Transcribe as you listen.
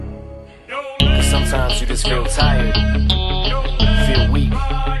Sometimes you just feel tired, feel weak.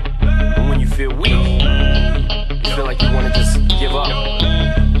 And when you feel weak, you feel like you want to just give up.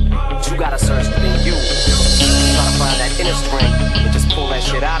 But you gotta search within you. Try to find that inner strength and just pull that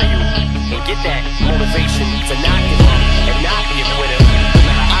shit out of you. And get that motivation to not give up and not give with it. No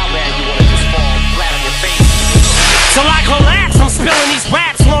matter how bad you want to just fall flat on your face. Till I collapse, I'm spilling these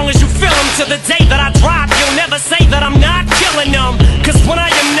raps long as you feel them. To the day that I drop, you'll never say that I'm not killing them. Cause when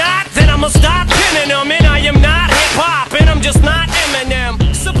I am not, then I'ma stop pinning them. And I am not hip-hop, and I'm just not Eminem.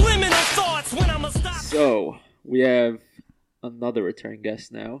 Subliminal thoughts when I'ma stop. So, we have another return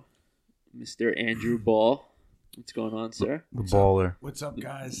guest now, Mr. Andrew Ball. What's going on, sir? The baller. What's up,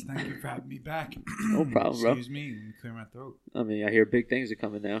 guys? Thank you for having me back. No problem, bro. Excuse me, let me clear my throat. I mean, I hear big things are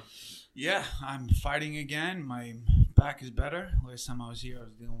coming now. Yeah, I'm fighting again. My back is better. Last time I was here, I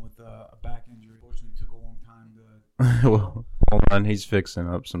was dealing with a back injury. Fortunately, it took a long time to... Well, hold on, he's fixing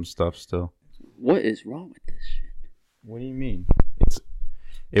up some stuff still. What is wrong with this shit? What do you mean?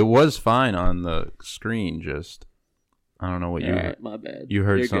 It was fine on the screen, just I don't know what you Alright, my bad. you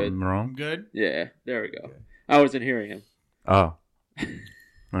heard You're something good. wrong. I'm good? Yeah, there we go. Okay. I wasn't hearing him. Oh, all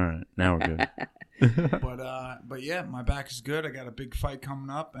right, now we're good. But yeah, my back is good. I got a big fight coming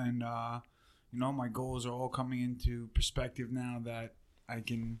up, and my goals are all coming into perspective now that I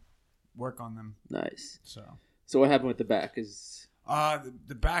can work on them. Nice. So what happened with the back? Is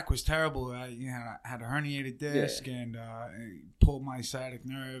the back was terrible. I had a herniated disc and I pulled my sciatic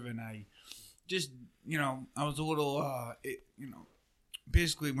nerve, and I just I was a little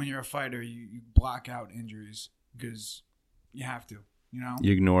basically when you're a fighter, you block out injuries because you have to.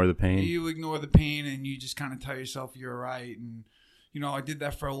 You ignore the pain. You ignore the pain, and you just kind of tell yourself you're all right. And I did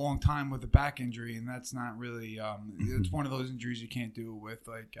that for a long time with a back injury, and that's not really. It's one of those injuries you can't do it with.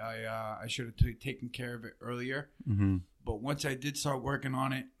 Like I should have taken care of it earlier. Mm-hmm. But once I did start working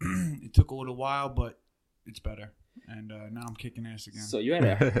on it, it took a little while, but it's better. And now I'm kicking ass again. so you had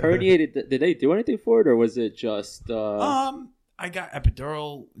a herniated? Did they do anything for it, or was it just? I got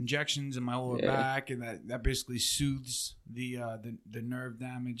epidural injections in my lower Yeah. back, and that basically soothes the nerve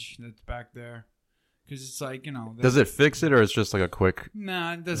damage that's back there. Because it's like Does it fix it, or it's just like a quick?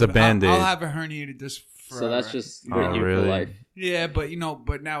 Nah, it doesn't. It's a Band-Aid. I'll have a herniated disc forever. So that's just Oh, with you really? for life. Yeah, but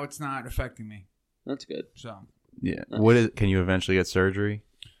now it's not affecting me. That's good. So Yeah. Nice. What is? Can you eventually get surgery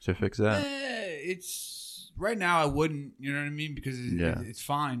to fix that? it's right now I wouldn't. You know what I mean? Because it's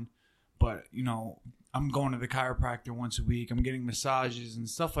fine. But I'm going to the chiropractor once a week. I'm getting massages and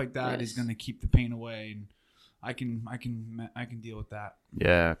stuff like that Nice. is going to keep the pain away, and I can deal with that.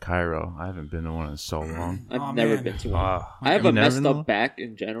 Yeah, Cairo. I haven't been to one in so long. I've Oh, never man. been to one. Ah, I have you a never messed know? up back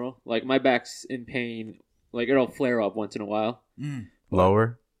in general. Like my back's in pain. Like it'll flare up once in a while.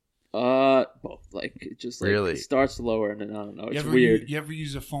 Lower. Both. Like it just Really? it starts lower and then I don't know. It's You weird. ever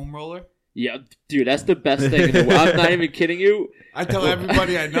use a foam roller? Yeah, dude, that's the best thing in the world. I'm not even kidding you. I tell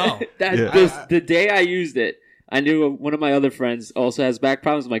everybody I know. The day I used it, I knew one of my other friends also has back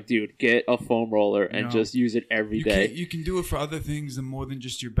problems. I'm like, dude, get a foam roller and just use it every day. You can do it for other things than more than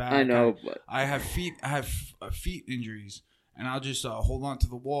just your back. I know, but I have feet injuries, and I'll just hold on to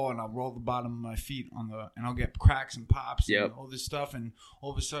the wall and I'll roll the bottom of my feet and I'll get cracks and pops and all this stuff, and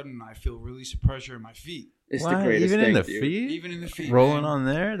all of a sudden I feel release of pressure in my feet, it's What? the greatest Even thing, in the dude. feet. even in the feet. Rolling man. on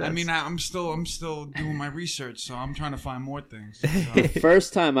there. I mean, I'm still doing my research, so I'm trying to find more things. The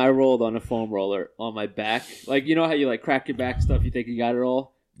first time I rolled on a foam roller on my back, like you know how you like crack your back stuff, you think you got it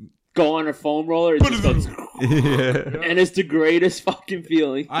all. Go on a foam roller, it just goes, yeah. and it's the greatest fucking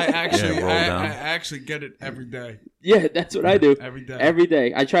feeling. I actually, roll I down. actually get it every day. Yeah, that's what I do. Every day. Every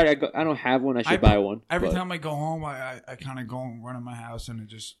day. I try to. I don't have one. I should buy one. Every but time I go home, I kind of go and run in my house and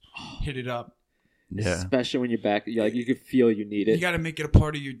just hit it up. Yeah. Especially when you're back, you can feel you need You it. got to make it a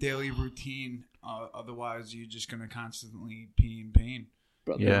part of your daily routine. Otherwise, you're just going to constantly be in pain.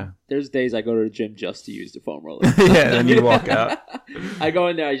 Brother. Yeah. There's days I go to the gym just to use the foam roller. Yeah. Then you walk out. I go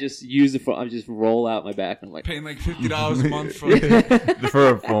in there. I just use the foam. I just roll out my back. And I'm like, Paying like $50 a month for For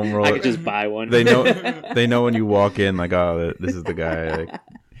a foam roller. I could just buy one. They know. They know when you walk in. Like, oh, this is the guy. Like,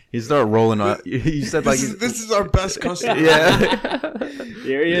 you start rolling up. You said like. this is our best customer. Yeah.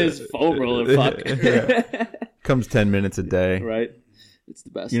 Here he is, foam roller. Fuck. Yeah. Comes 10 minutes a day. Right. It's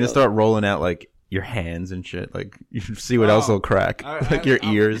the best. You're gonna stuff. start rolling out like your hands and shit. Like you see what else Oh, will crack. Like your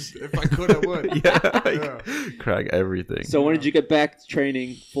ears. If I could, I would. Yeah, like, crack everything. So when did you get back to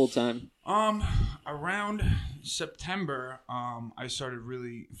training full time? Around September, I started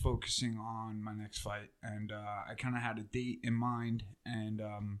really focusing on my next fight, and I kind of had a date in mind, and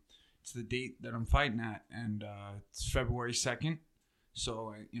it's the date that I'm fighting at, and it's February 2nd.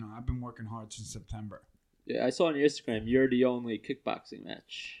 So I've been working hard since September. Yeah, I saw on your Instagram you're the only kickboxing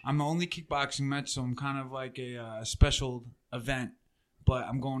match. I'm the only kickboxing match, so I'm kind of like a special event. But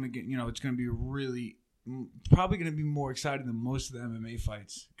I'm going to get, it's going to be probably going to be more exciting than most of the MMA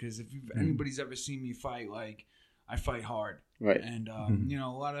fights. Because if anybody's ever seen me fight, like, I fight hard. Right. And,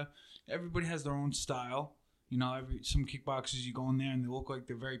 everybody has their own style. Some kickboxers, you go in there and they look like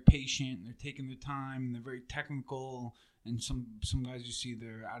they're very patient, and they're taking their time, and they're very technical. And some guys you see,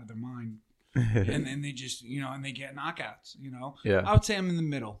 they're out of their mind. And then they just, and they get knockouts, Yeah. I would say I'm in the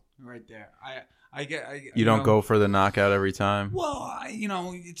middle right there. You don't go for the knockout every time? Well,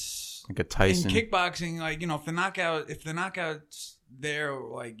 it's like a Tyson. in kickboxing. Like, if the knockout's there,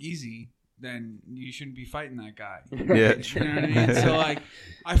 like, easy, then you shouldn't be fighting that guy. Yeah, You know what I mean? So, like,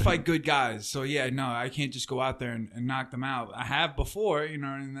 I fight good guys. So yeah, no, I can't just go out there and knock them out. I have before, and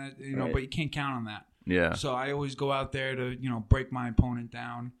that, Right. but you can't count on that. Yeah. So I always go out there to, break my opponent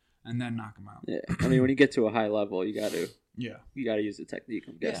down and then knock him out. Yeah, I mean, when you get to a high level, you got to Yeah. use the technique.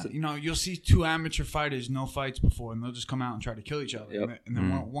 I'm guessing. Yeah, you'll see two amateur fighters, no fights before, and they'll just come out and try to kill each other, Yep. and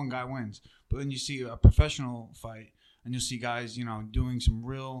then one guy wins. But then you see a professional fight, and you'll see guys, doing some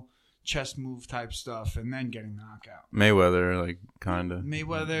real chest move type stuff, and then getting the knockout. Mayweather, like, kind of.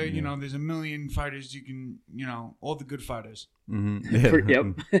 Mayweather, there's a million fighters you can, all the good fighters. Mm-hmm. Yeah.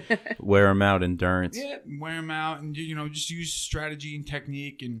 Yep. Wear them out, endurance. Yeah, wear them out, and just use strategy and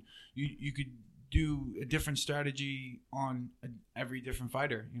technique, and you could do a different strategy on every different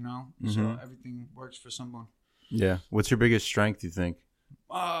fighter, so everything works for someone. Yeah. What's your biggest strength, you think,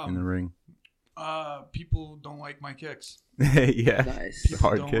 in the ring? People don't like my kicks. Yeah. Nice. People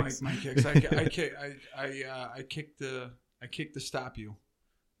Hard don't kicks. like my kicks. I kick to stop you.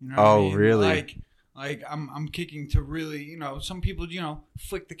 You know Oh, what I mean? really? Like I'm kicking to really, some people,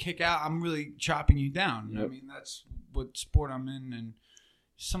 flick the kick out. I'm really chopping you down. You know what I mean? That's what sport I'm in. And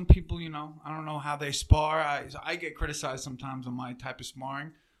some people, I don't know how they spar. I get criticized sometimes on my type of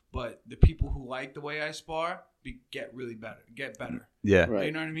sparring, but the people who like the way I spar get better. Yeah. Right.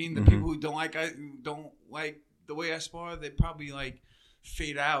 You know what I mean? The people who don't like the way I spar, they probably like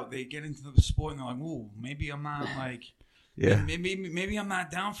fade out. They get into the sport and they're like, "Ooh, maybe I'm not like, Yeah. maybe I'm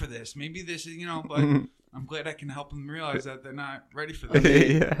not down for this. Maybe this is, But I'm glad I can help them realize that they're not ready for this."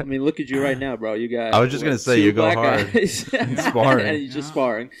 Yeah. I mean, look at you right now, bro. You got. I was just gonna say, two you go black hard. guys. Sparring. And you're just Yeah.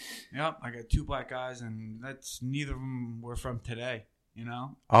 sparring. Yep, I got two black guys, and that's neither of them were from today.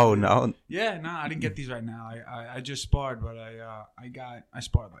 Oh, no. Yeah, no, I didn't get these right now. I just sparred, but I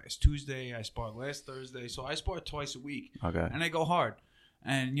sparred last Tuesday. I sparred last Thursday, so I spar twice a week, Okay. and I go hard.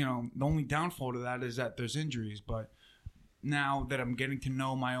 And the only downfall to that is that there's injuries. But now that I'm getting to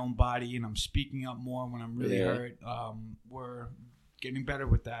know my own body and I'm speaking up more when I'm really hurt, we're getting better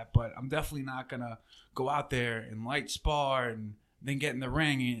with that. But I'm definitely not gonna go out there and light spar and then get in the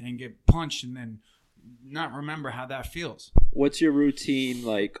ring and get punched and then not remember how that feels. What's your routine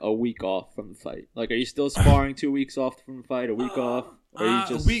like a week off from the fight? Like, are you still sparring 2 weeks off from the fight, a week off? Or are you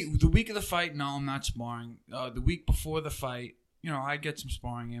just... the week of the fight, no, I'm not sparring. The week before the fight, I get some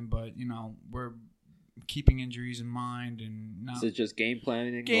sparring in, but, we're keeping injuries in mind. And Is it just game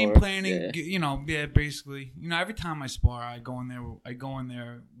planning? Game or... planning, Yeah. basically. Every time I spar, I go in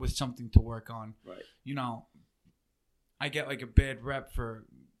there with something to work on. Right. I get like a bad rep for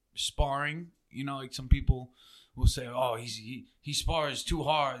sparring. Like some people will say, "Oh, he spars too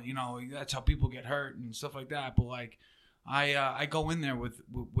hard." That's how people get hurt and stuff like that. But like, I go in there with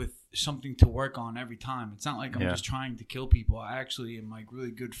something to work on every time. It's not like I'm just trying to kill people. I actually am like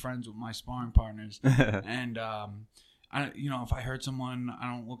really good friends with my sparring partners, and if I hurt someone, I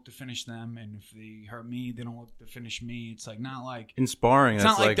don't look to finish them, and if they hurt me, they don't look to finish me. It's like not like In sparring, it's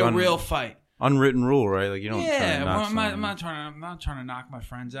that's not like the real fight. unwritten rule, right? Like, you don't try Yeah, to well, knock I'm not trying to knock my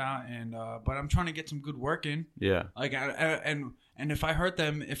friends out, and but I'm trying to get some good work in. Yeah. Like, and if I hurt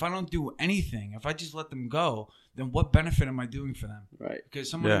them, if I don't do anything, if I just let them go, then what benefit am I doing for them? Right. Because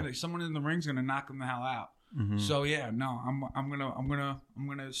someone in the ring's gonna knock them the hell out. Mm-hmm. So yeah, no, I'm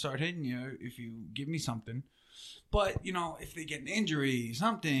gonna start hitting you if you give me something. But if they get an injury,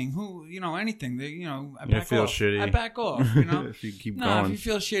 something, anything, they, I back feel off. shitty. I back off. If you keep No, going. if you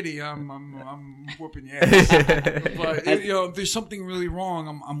feel shitty, I'm whooping your ass. But if there's something really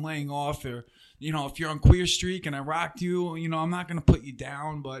wrong, I'm laying off. Or if you're on queer streak and I rocked you, I'm not gonna put you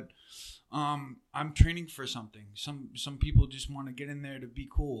down. But I'm training for something. Some people just want to get in there to be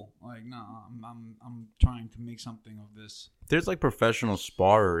cool. Like, no, I'm trying to make something of this. There's like professional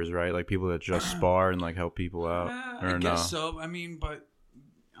sparrers, right? Like people that just spar and like help people out. I guess so. I mean, but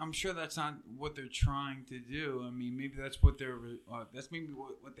I'm sure that's not what they're trying to do. I mean, maybe that's what that's maybe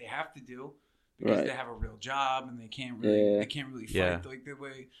what they have to do because Right. they have a real job and they can't really fight Yeah. like the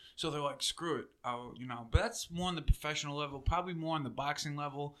way. So they're like, screw it, But that's more on the professional level, probably more on the boxing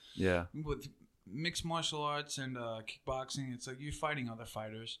level. Yeah. With mixed martial arts and kickboxing, it's like you're fighting other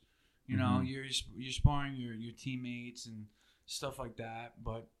fighters. You know, you're sparring your teammates and stuff like that.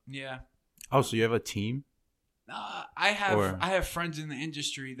 But yeah. Oh, so you have a team? I have friends in the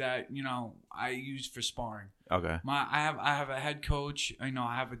industry that I use for sparring. Okay. I have a head coach. I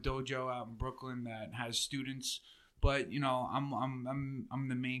have a dojo out in Brooklyn that has students. But I'm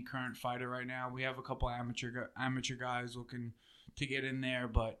the main current fighter right now. We have a couple amateur guys looking to get in there,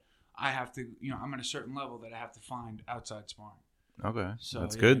 but I have to. I'm at a certain level that I have to find outside sparring. Okay. So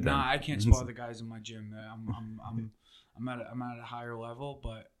that's good then. No, I can't spar the guys in my gym. I'm at a higher level,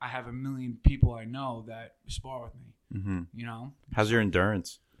 but I have a million people I know that spar with me. Mm-hmm. How's your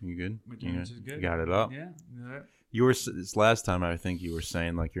endurance? You good? My endurance is good. You got it up. Yeah. You were this last time. I think you were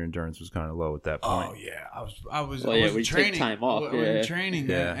saying like your endurance was kind of low at that point. Oh yeah, I was Well, yeah, in we training. take time off. I was in training,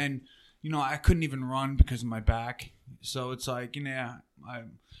 Yeah. and I couldn't even run because of my back. So it's like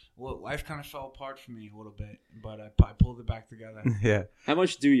life kind of fell apart for me a little bit, but I pulled it back together. Yeah. How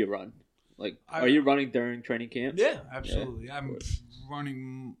much do you run? Like, are you running during training camp? Yeah, absolutely. Yeah, I'm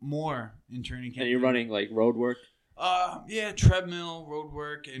running more in training camp. And you're running like road work? Yeah, treadmill, road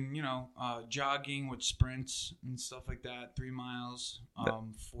work, and jogging with sprints and stuff like that. 3 miles,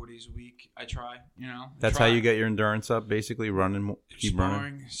 40s a week. I try. That's how you get your endurance up. Basically, running, keep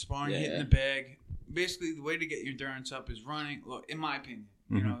running. Sparring, Yeah. hitting the bag. Basically, the way to get your endurance up is running. Look, in my opinion,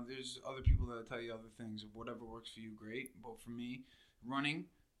 there's other people that tell you other things. Whatever works for you, great. But for me, running,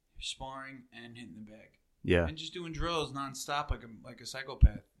 sparring, and hitting the bag. Yeah. And just doing drills nonstop like a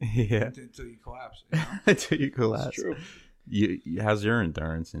psychopath. Yeah. Until you collapse. Until you collapse. That's true. How's your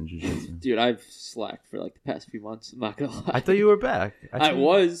endurance in jiu-jitsu? Dude, I've slacked for like the past few months. I'm not gonna lie. I thought you were back. I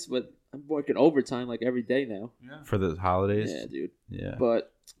was, but I'm working overtime like every day now. Yeah. For the holidays? Yeah, dude. Yeah.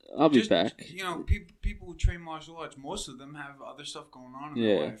 But I'll be back. People who train martial arts, most of them have other stuff going on in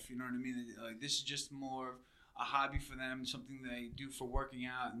their life. You know what I mean? Like, this is just more of a hobby for them, something they do for working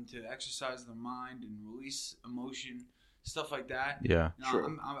out and to exercise their mind and release emotion, stuff like that. Yeah. Sure.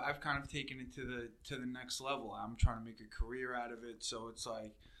 I've kind of taken it to the next level. I'm trying to make a career out of it, so it's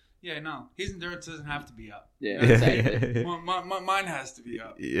like, yeah, no, his endurance doesn't have to be up. Yeah, exactly. Mine has to be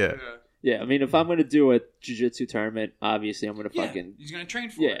up. Yeah. Yeah, I mean, if I'm going to do a jiu-jitsu tournament, obviously I'm going to fucking... He's going to train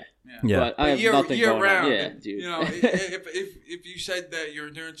for it. Yeah. But I have nothing year going round, on. Yeah, dude. If you said that your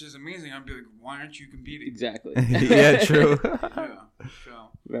endurance is amazing, I'd be like, why aren't you competing? Exactly. Yeah, true. Yeah. So.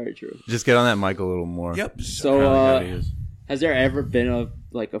 Very true. Just get on that mic a little more. Yep. So, has there ever been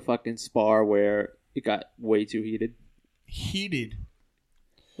a fucking spar where it got way too heated? Heated.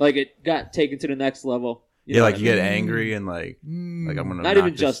 Like, it got taken to the next level? You know, like you get angry and like I'm gonna not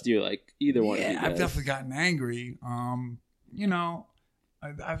even just you, like either one of you Yeah, guys. I've definitely gotten angry.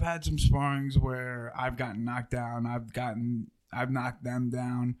 I've had some sparrings where I've gotten knocked down. I've knocked them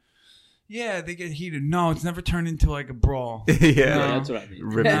down. Yeah, they get heated. No, it's never turned into like a brawl. Yeah, that's what I mean.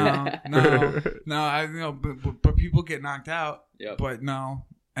 No. But people get knocked out. Yep. But no,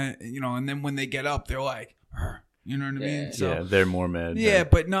 and then when they get up, they're like, "Arr." You know what I mean? Yeah. So, they're more mad. yeah,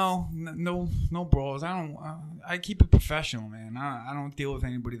 but no brawls. I keep it professional, man. I don't deal with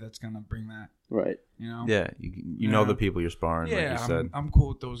anybody that's gonna bring that. Right. Yeah, you know the people you're sparring, Yeah, like you said. I'm cool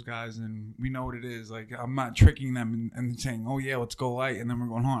with those guys, and we know what it is. Like, I'm not tricking them and saying, "Oh yeah, let's go light," and then we're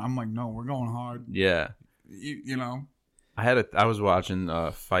going hard. I'm like, "No, we're going hard." Yeah. You know. I was watching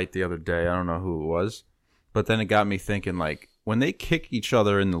a fight the other day. I don't know who it was, but then it got me thinking. Like when they kick each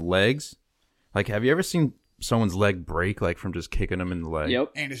other in the legs, like have you ever seen someone's leg break like from just kicking them in the leg?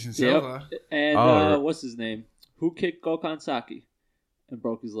 Yep. Anderson Silva. Yep. And what's his name? Who kicked Gokhan Saki and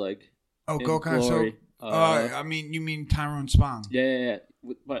broke his leg? Oh, in Gokhan Glory? I mean, you mean Tyrone Spong? Yeah.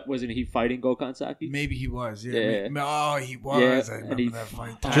 But wasn't he fighting Gokhan Saki? Maybe he was. Yeah. Oh, he was. Yeah, I and remember that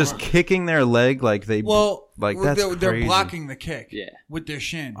fight. Just kicking their leg like they. That's they're crazy. blocking the kick. Yeah. With their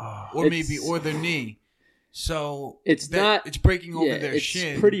shin, Oh. or their knee. So it's breaking over their it's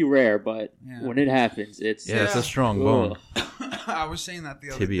shin. It's pretty rare, but when it happens, it's it's a strong bone. I was saying that the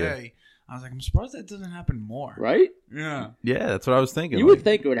other Tibia. day. I was like, I'm surprised that doesn't happen more. Right? Yeah. Yeah, that's what I was thinking. You would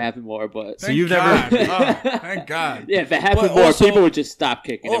think it would happen more, but So you've God. never. Thank God. Yeah, if it happened But more, also- people would just stop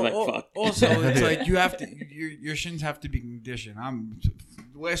kicking. They're like, fuck. Also, it's like you have to, your shins have to be conditioned.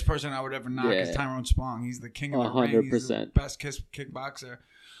 The last person I would ever knock is Tyrone Spong. He's the king of the ring. He's the 100%. best kickboxer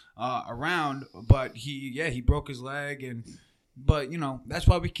around. But he broke his leg, but that's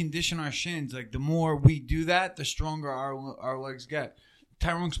why we condition our shins. Like the more we do that, the stronger our legs get.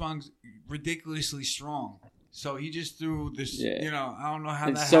 Tyrone Spong's ridiculously strong. So he just threw this. Yeah. You know, I don't know how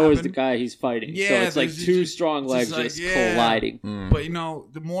And that so happened. is the guy he's fighting. So Yeah, it's like there's two just- strong it's legs just like, just yeah. colliding. Mm. But you know,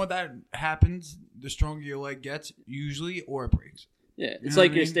 the more that happens, the stronger your leg gets, usually, or it breaks. Yeah, it's know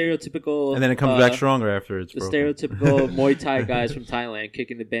like what I your mean? stereotypical. And then it comes back stronger after it's The broken. stereotypical Muay Thai guys from Thailand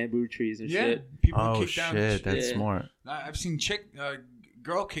kicking the bamboo trees and Yeah, shit. people Oh kick down. shit, that's Yeah. smart. I've seen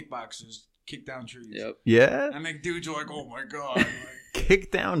girl kickboxers kick down trees. Yep. Yeah, And like dudes are like, "Oh my god!" Like,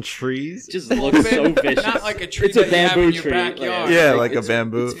 kick down trees. Just looks so vicious. Not like a tree It's a that you have bamboo in your tree. backyard. Yeah, like a it's-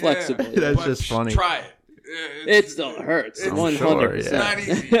 bamboo. It's flexible. Yeah, That's but just funny. Try it. It still hurts. it's- 100%. It's Yeah. not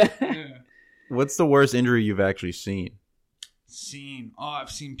easy. Yeah. What's the worst injury you've actually seen? I've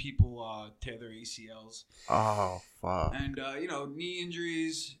seen people tear their ACLs, Oh fuck. and you know, knee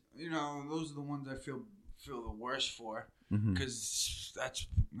injuries. You know, those are the ones I feel the worst for, Mhm. because that's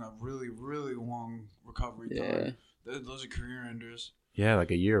a really, really long recovery Yeah, time. Those are career enders. Yeah,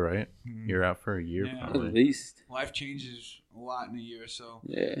 like a year, right? Mhm. You're out for a year, Yeah. at probably. least. Life changes a lot in a year, so.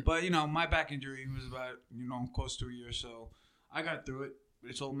 Yeah. But you know, my back injury was about close to a year, so I got through it.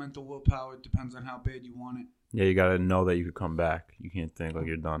 It's all mental willpower. It depends on how bad you want it. Yeah, you gotta know that you could come back. You can't think like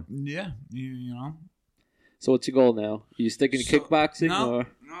you're done. Yeah, you know. So what's your goal now? Are you sticking to So- kickboxing No, or?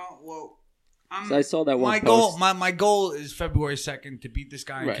 well, So I saw that one my post. goal. My goal is February 2nd to beat this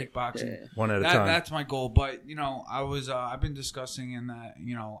guy in Right. kickboxing. Yeah. One at a time. That's my goal. But I've been discussing in that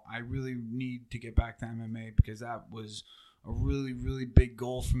I really need to get back to MMA, because that was a really, really big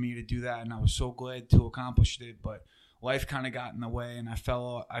goal for me to do that, and I was so glad to accomplish it. But life kind of got in the way, and I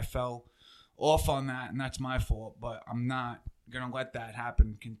fell off on that, and that's my fault. But I'm not gonna let that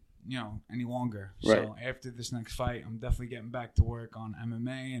happen any longer. So after this next fight, I'm definitely getting back to work on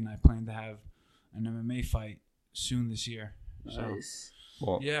MMA, and I plan to have an MMA fight soon this year. So Nice.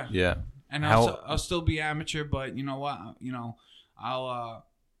 Well, yeah. Yeah. and How- I'll still be amateur, but you know what?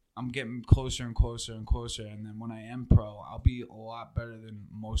 I'm getting closer and closer and closer, and then when I am pro, I'll be a lot better than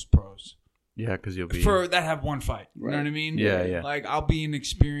most pros Yeah, because you'll be. for that have one fight. You know Right. what I mean? Yeah, yeah. Like I'll be an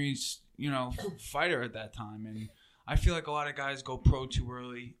experienced, fighter at that time, and I feel like a lot of guys go pro too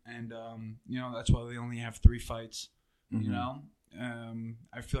early, and that's why they only have 3 fights. Mhm. You know,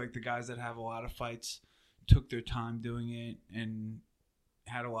 I feel like the guys that have a lot of fights took their time doing it and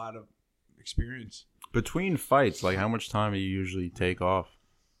had a lot of experience. Between fights, like how much time do you usually take off?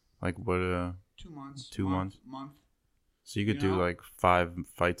 Like what? 2 months. 2 months? Month. So you could You do know? like 5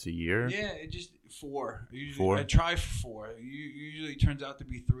 fights a year. Yeah, it just 4. Usually, 4? I try for 4. Usually turns out to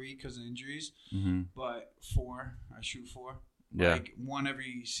be 3 because of injuries, Mm-hmm. but 4 I shoot for. Yeah. Like 1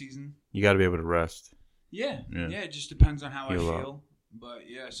 every season. You got to be able to rest. Yeah. Yeah. Yeah. It just depends on how Heal I up. feel. But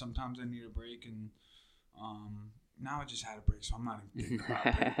yeah, sometimes I need a break, and now I just had a break, so I'm not even thinking about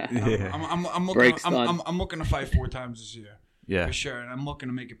it. Yeah. I'm looking. Break's I'm, done. I'm looking to fight 4 times this year Yeah. for sure, and I'm looking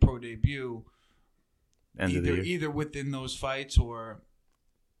to make a pro debut End of the year. either within those fights or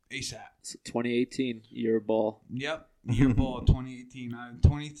ASAP. So 2018 year ball. Yep, year ball 2018.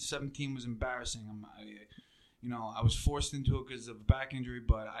 2017 was embarrassing. I was forced into it because of a back injury,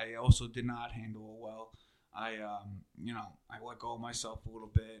 but I also did not handle it well. I let go of myself a little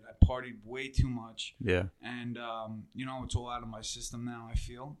bit. I partied way too much, Yeah. and it's all out of my system now. I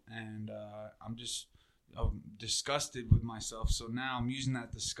feel, and I'm just disgusted with myself. So now I'm using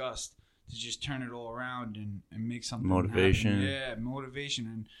that disgust to just turn it all around and make something Motivation. happen. Yeah, motivation.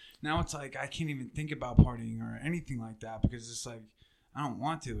 And now it's like I can't even think about partying or anything like that, because it's like I don't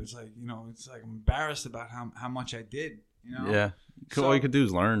want to. It's like it's like I'm embarrassed about how much I did. Yeah. So- all you could do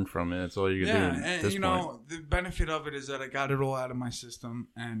is learn from it. That's all you could do at and this point. the benefit of it is that I got it all out of my system,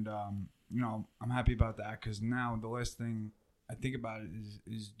 and I'm happy about that, because now the last thing I think about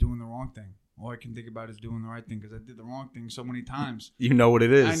is doing the wrong thing. All I can think about is doing the right thing, because I did the wrong thing so many times. You know what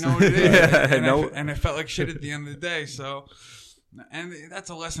it is. I know what it is, Yeah, I and, know. and I felt like shit at the end of the day. So, and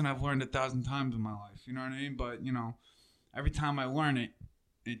that's a lesson I've learned 1,000 times in my life. You know what I mean? But every time I learn it,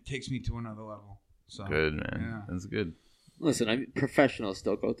 it takes me to another level. So Good, man. Yeah. That's good. Listen, professionals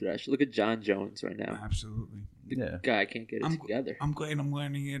still go through that shit. Look at John Jones right now. Absolutely. The Yeah. guy can't get it I'm- together. I'm glad I'm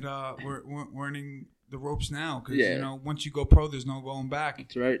learning it. We're learning the ropes now, because Yeah. once you go pro, there's no going back.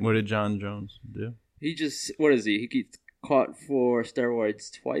 That's right. What did John Jones do? He just, what is he? He gets caught for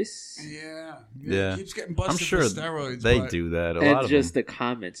steroids twice. Yeah. Yeah. He keeps getting I'm busted sure for steroids. they but do that. A lot And of just them. the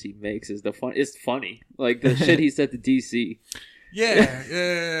comments he makes is it's funny. Like the shit he said to DC.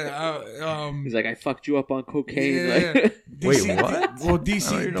 Yeah. He's like, I fucked you up on cocaine. Yeah. Like, Wait, DC what? Well, I don't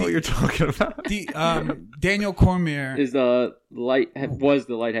even know what you're talking about. Daniel Cormier is the was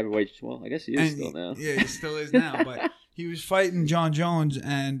the light heavyweight. Well, I guess he is and still now. Yeah, he still is now. But he was fighting John Jones,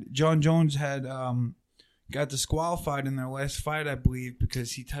 and John Jones had got disqualified in their last fight, I believe,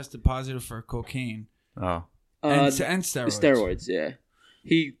 because he tested positive for cocaine. Oh. and steroids. Steroids, yeah.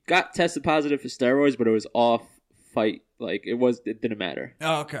 He got tested positive for steroids, but it was off fight. Like it didn't matter.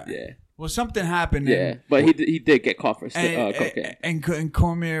 Oh, okay. Yeah. Well, something happened. Yeah, but he did get caught for cocaine. And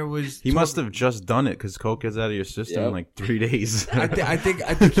Cormier was. He must have just done it because coke is out of your system in like 3 days. I think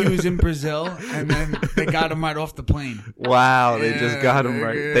he was in Brazil, and then they got him right off the plane. Wow, they just got him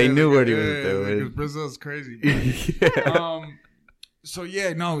right. They knew what he was doing. Brazil's crazy. Yeah. So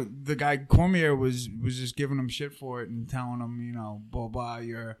yeah, no, the guy Cormier was just giving him shit for it and telling him, blah blah,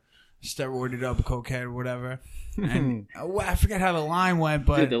 you're steroided up cokehead or whatever. And I forget how the line went,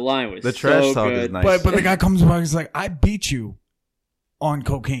 but Dude, the line was The trash so talk good. is nice. but the guy comes back, he's like, I beat you on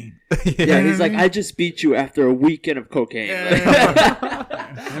cocaine. Yeah, he's like, I just beat you after a weekend of cocaine.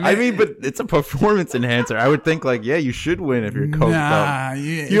 I mean, but it's a performance enhancer. I would think like, yeah, you should win if you're coked up.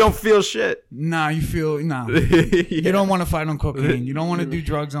 You don't feel shit. You feel You don't want to fight on cocaine. You don't want to do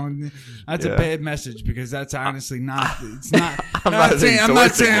drugs on. That's a bad message because that's honestly not. It's not. I'm not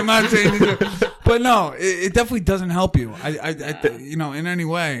saying. But no, it definitely doesn't help you. In any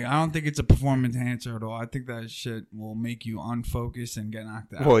way. I don't think it's a performance enhancer at all. I think that shit will make you unfocused and get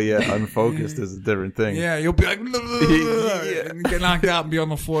knocked out. Well, yeah, unfocused is a different thing. Yeah, you'll be like, and get knocked out and be on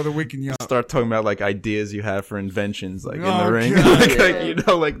the floor the weekend you start talking about like ideas you have for inventions, like in Oh, the ring,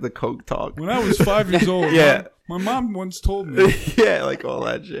 God. like the coke talk. When I was 5 years old, Yeah. my mom once told me. Yeah, like all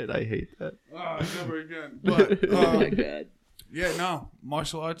that shit. I hate that. Never again. But, Oh my god. yeah, no,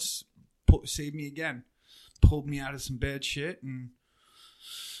 martial arts saved me again. Pulled me out of some bad shit and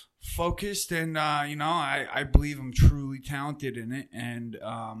focused. And, I believe I'm truly talented in it. And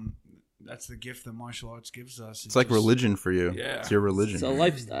that's the gift that martial arts gives us. It's like religion for you. Yeah. It's your religion. It's a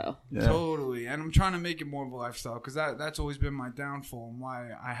lifestyle. Yeah. Totally. And I'm trying to make it more of a lifestyle because that's always been my downfall and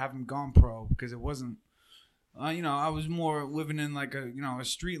why I haven't gone pro because it wasn't. I was more living in like a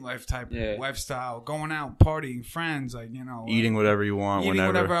street life type of lifestyle, going out, partying, friends, Eating whatever you want, eating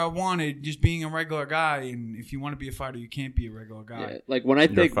whenever. whatever I wanted, just being a regular guy. And if you want to be a fighter, you can't be a regular guy. Yeah. Like when I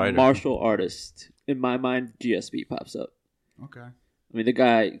think martial artist, in my mind, GSP pops up. Okay. I mean, the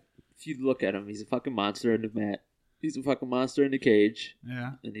guy, if you look at him, he's a fucking monster in the mat. He's a fucking monster in the cage.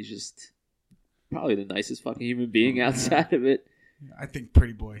 Yeah. And he's just probably the nicest fucking human being outside of it. I think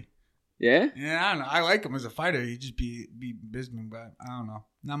Pretty Boy. Yeah? Yeah, I don't know. I like him as a fighter. He'd just be Bisman, but I don't know.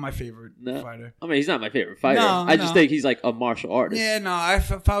 Not my favorite fighter. I mean, he's not my favorite fighter. No, I just think he's like a martial artist. Yeah, no.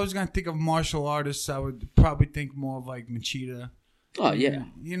 If I was going to think of martial artists, I would probably think more of like Machida. Oh, yeah.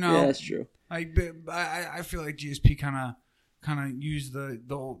 Yeah, that's true. Like, I feel like GSP kind of used the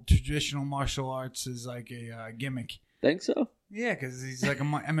old traditional martial arts as like a gimmick. Think so? Yeah, because he's like a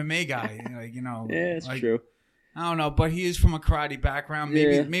MMA guy. Yeah, it's true. I don't know, but he is from a karate background.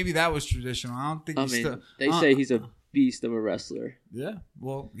 Maybe that was traditional. I don't think. They say he's a beast of a wrestler. Yeah.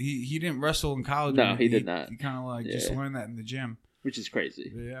 Well, he didn't wrestle in college. No, he did not. He kind of like just learned that in the gym, which is crazy.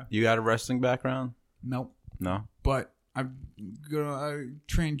 Yeah. You got a wrestling background? Nope. No. But I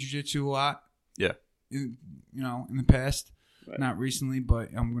trained jiu-jitsu a lot. Yeah. In the past, not recently, but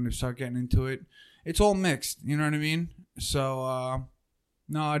I'm going to start getting into it. It's all mixed. You know what I mean? So,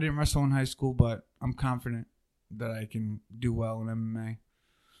 no, I didn't wrestle in high school, but I'm confident that I can do well in MMA.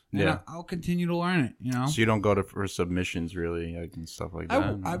 And I'll continue to learn it, So you don't go for submissions, really, and stuff like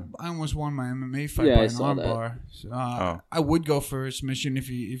that? I almost won my MMA fight by an armbar. So, Oh. I would go for a submission if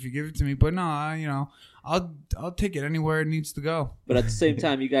you give it to me, but no, I'll take it anywhere it needs to go. But at the same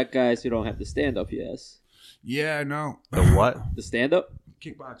time, you got guys who don't have the stand-up, yes. Yeah, I know. The what? The stand-up?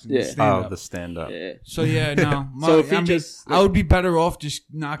 Kickboxing. Yeah. Stand-up. The stand-up. Yeah. So, yeah, no. So if he I would be better off just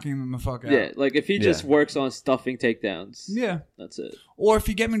knocking them the fuck out. Yeah, like if he just works on stuffing takedowns. Yeah. That's it. Or if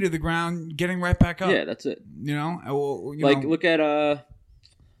you get me to the ground, getting right back up. Yeah, that's it. Look at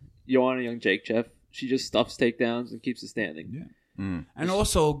Joanna Young Jake Jeff. She just stuffs takedowns and keeps it standing. Yeah. And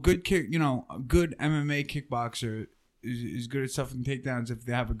also, a good good MMA kickboxer is good at stuffing takedowns if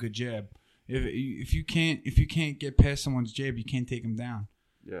they have a good jab. If you can't get past someone's jab, you can't take them down.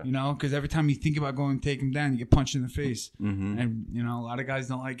 Yeah. Because every time you think about going to take them down, you get punched in the face. Mm-hmm. And a lot of guys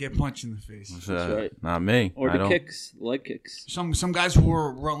don't like get punched in the face. That's right. Not me. Or the kicks, leg kicks. Some guys who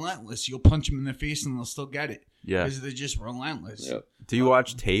are relentless, you'll punch them in the face and they'll still get it. Yeah. Because they're just relentless. Yep. Do you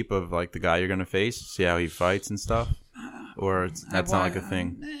watch tape of like the guy you're gonna face, see how he fights and stuff, or that's not like a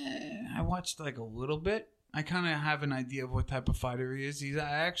thing? I watched like a little bit. I kind of have an idea of what type of fighter he is. I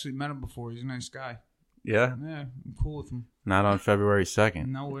actually met him before. He's a nice guy. Yeah. Yeah, I'm cool with him. Not on February 2nd.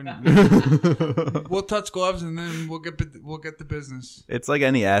 No, we're not. We'll touch gloves and then we'll get the business. It's like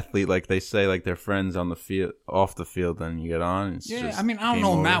any athlete, like they say, like they're friends on the field, off the field, then you get on. It's just I mean, I don't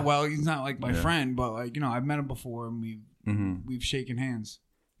know him over. that well. He's not like my friend, but like I've met him before and we've shaken hands.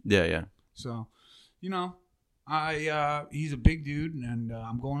 Yeah. So, He's a big dude, and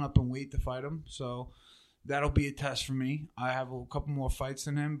I'm going up in weight to fight him. So that'll be a test for me. I have a couple more fights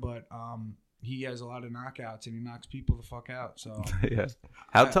than him, but he has a lot of knockouts, and he knocks people the fuck out. So Yeah.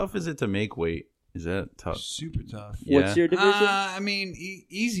 How tough is it to make weight? Is that tough? super tough. What's your division? I mean,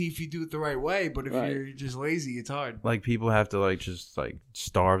 easy if you do it the right way, but if Right. you're just lazy, it's hard. Like people have to like just like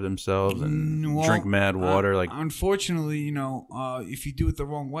starve themselves and Well, drink mad water. Like unfortunately, if you do it the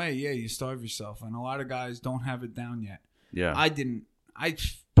wrong way, yeah, you starve yourself, and a lot of guys don't have it down yet. yeah, I didn't. I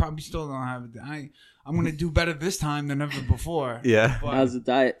probably still don't have it. I'm gonna do better this time than ever before. yeah. But, How's the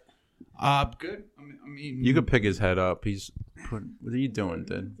diet? good. I'm eating. You could pick his head up. What are you doing,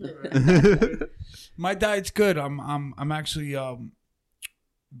 dude? My diet's good. I'm actually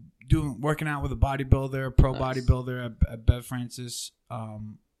working out with a bodybuilder, a pro Nice. bodybuilder at Bev Francis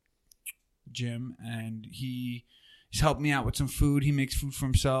gym, and he's helped me out with some food. He makes food for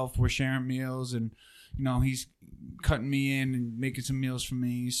himself. We're sharing meals, and he's cutting me in and making some meals for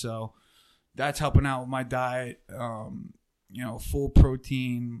me. So that's helping out with my diet. Full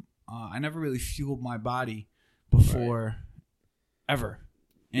protein. I never really fueled my body before, ever.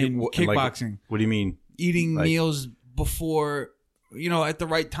 In Like, kickboxing, what do you mean? eating like- meals before, at the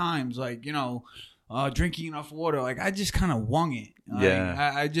right times, like drinking enough water. Like I just kind of wung it. Like,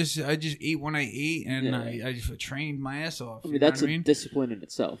 Yeah. I just ate when I ate, and Yeah. I just trained my ass off. I you mean, know that's what I a mean? discipline in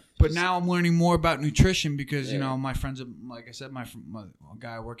itself. But Just- now I'm learning more about nutrition because Yeah. my friends, like I said, my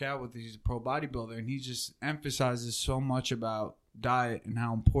guy I work out with, he's a pro bodybuilder, and he just emphasizes so much about diet and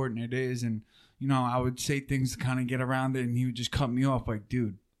how important it is. And I would say things to kind of get around it, and he would just cut me off, like,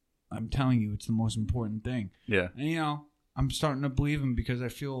 dude, I'm telling you, it's the most important thing. Yeah, And I'm starting to believe him because I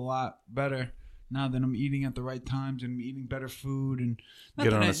feel a lot better now that I'm eating at the right times and I'm eating better food and not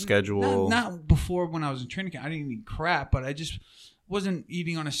Get that on a schedule. Not before when I was in training camp. I didn't eat crap, but I just wasn't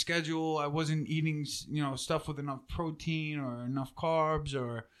eating on a schedule. I wasn't eating stuff with enough protein or enough carbs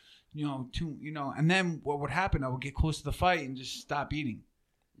or And then what would happen? I would get close to the fight and just stop eating,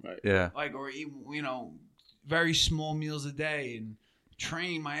 yeah. like or eat very small meals a day and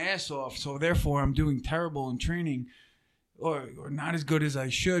train my ass off. So therefore, I'm doing terrible in training. Or not as good as I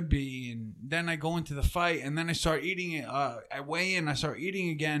should be, and then I go into the fight, and then I start eating it. I weigh in, I start eating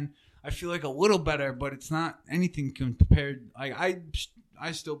again. I feel like a little better, but it's not anything compared. Like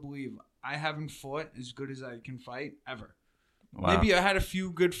I still believe I haven't fought as good as I can fight ever. Wow. Maybe I had a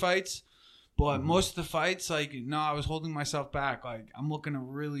few good fights, but most of the fights, I was holding myself back. Like I'm looking to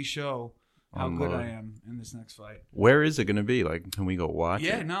really show how good Unload. I am in this next fight. Where is it going to be? Like, can we go watch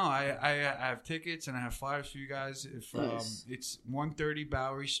Yeah, it? no, I have tickets and I have flyers for you guys. If Nice. it's 130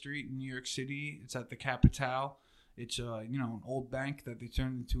 Bowery Street in New York City, it's at the Capitale. It's an old bank that they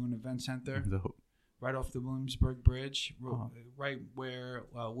turned into an event center right off the Williamsburg Bridge, right where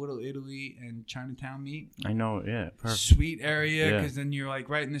Little Italy and Chinatown meet. I know. Yeah, perfect. Sweet area Yeah. because then you're like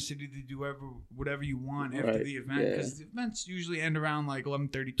right in the city to do whatever you want after Right, the event yeah. because the events usually end around like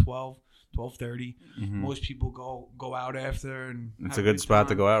 11:30, 12:30. Mhm. Most people go out after and It's have a good spot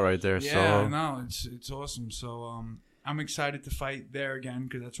to time. go out right there. Yeah, So no, it's awesome. So I'm excited to fight there again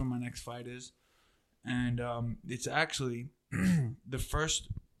because that's where my next fight is, and it's actually the first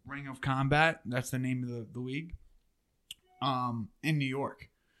Ring of Combat. That's the name of the league. In New York,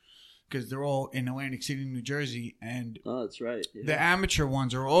 because they're all in Atlantic City, New Jersey, and Oh, that's right. Yeah. the amateur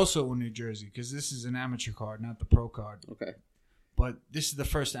ones are also in New Jersey because this is an amateur card, not the pro card. Okay. But this is the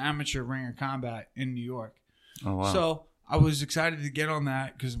first amateur Ring of Combat in New York. oh wow. So I was excited to get on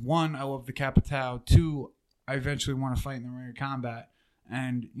that because one, I love the Capitale. Two, I eventually want to fight in the Ring of Combat,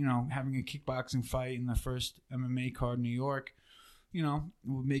 and having a kickboxing fight in the first MMA card in New York, it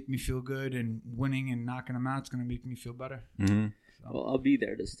would make me feel good, and winning and knocking them out is going to make me feel better. hmm Well, I'll be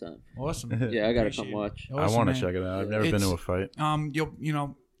there this time. Awesome. Yeah, I gotta Appreciate come it. watch. I Awesome, want to man. check it out. I've never been to a fight.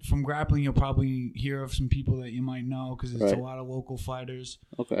 You'll from grappling, you'll probably hear of some people that you might know because it's Right. a lot of local fighters.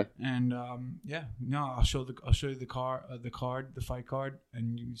 Okay. And I'll show you the fight card,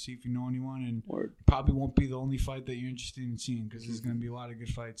 and you can see if you know anyone. And Word. probably won't be the only fight that you're interested in seeing because there's going to be a lot of good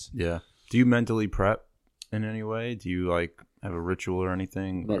fights. Yeah. Do you mentally prep in any way? Do you like have a ritual or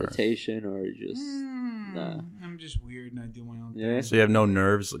anything? Or- Meditation or just nah. I'm just weird and I do my own Yeah. thing. So you have no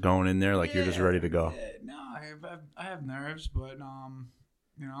nerves going in there, like you're just ready to go. Yeah, no, I have nerves, but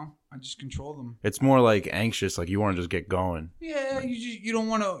I just control them. It's more like anxious, like you want to just get going. Yeah, you don't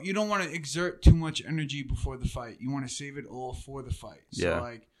want to exert too much energy before the fight. You want to save it all for the fight. So Yeah.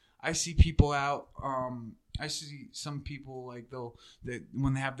 like I see people out. I see some people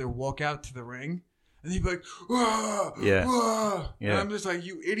when they have their walkout to the ring, and they be like, "Wah, Yeah. wah." Yeah. And I'm just like,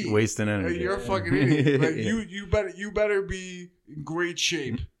 you idiot, Wasting energy. You're a fucking idiot. Like you better be in great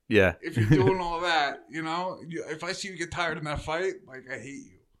shape. Yeah. If you're doing all that, if I see you get tired in that fight, like, I hate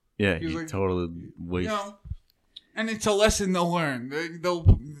you. Yeah, He's he like, totally waste. And it's a lesson they'll learn.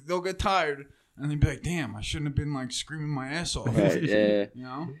 They'll get tired and they'll be like, damn, I shouldn't have been like screaming my ass off. Right,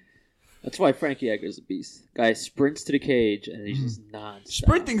 yeah. That's why Frankie Edgar's a beast. Guy sprints to the cage and he's just non-stop.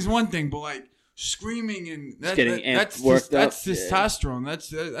 Sprinting's one thing, but like screaming and that's testosterone.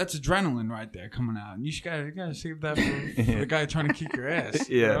 That's adrenaline right there coming out. And you gotta save that for the guy trying to kick your ass.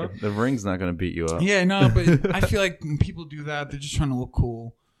 Yeah, the ring's not gonna beat you up. Yeah, no, but I feel like when people do that, they're just trying to look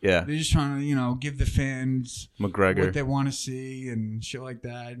cool. Yeah, they're just trying to give the fans McGregor what they want to see and shit like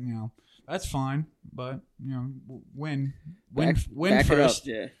that. That's fine, but win first.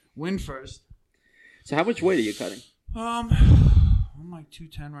 Yeah. Win first. So how much weight are you cutting? I'm like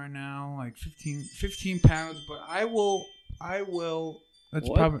 210 right now, like 15 pounds. But I will. That's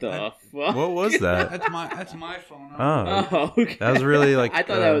what the fuck? What was that? That's my phone. Oh, okay. That was really like. I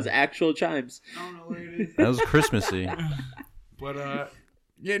thought that was actual chimes. I don't know what it is. That was Christmassy. But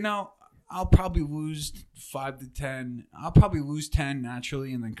I'll probably lose 5 to 10. I'll probably lose 10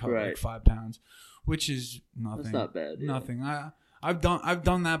 naturally, and then cut like 5 pounds, which is nothing. That's not bad. Yeah. Nothing. I've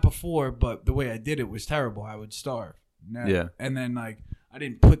done that before, but the way I did it was terrible. I would starve. Yeah. And then I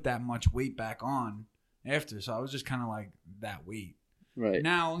didn't put that much weight back on after, so I was just kind of like that weight. Right.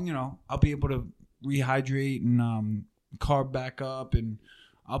 Now, I'll be able to rehydrate and carb back up, and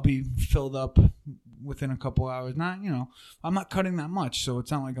I'll be filled up within a couple hours. I'm not cutting that much, so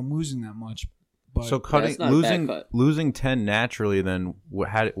it's not like I'm losing that much. But so losing 10 naturally, then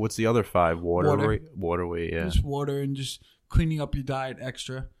what's the other 5? Water weight, yeah. Just water and just cleaning up your diet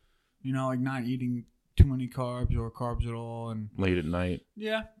extra. Like not eating too many carbs or carbs at all. And late at night.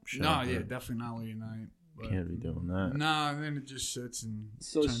 Yeah. Definitely not late at night. Can't be doing that. Nah, then it just sits and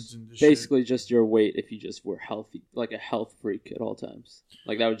turns into basically shit. Just your weight if you just were healthy, like a health freak at all times.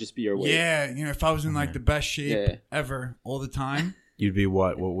 Like that would just be your weight. Yeah, if I was in like the best shape ever all the time. You'd be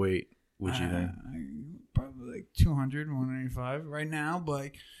what? What weight would you think? Probably like 200, 185 right now.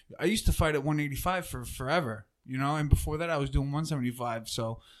 But I used to fight at 185 for forever, and before that I was doing 175.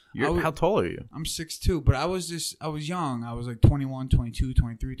 So how tall are you? I'm 6'2", but I was young. I was like 21, 22,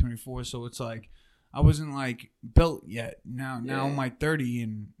 23, 24. So it's like I wasn't like built yet. Now I'm like 30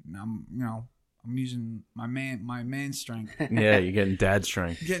 and I'm using my man strength. Yeah, you're getting dad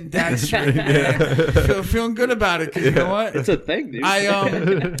strength. Feeling good about it because you know what? It's a thing, dude.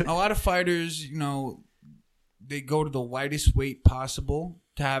 A lot of fighters, they go to the lightest weight possible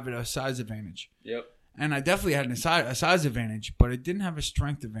to have a size advantage. Yep. And I definitely had a size advantage, but it didn't have a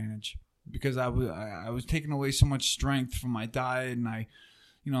strength advantage because I was taking away so much strength from my diet, and I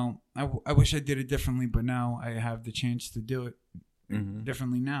wish I did it differently, but now I have the chance to do it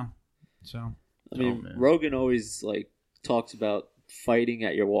differently now. So I mean, Rogan always talks about fighting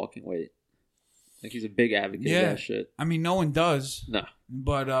at your walking weight. Like he's a big advocate of that shit. I mean, no one does. No.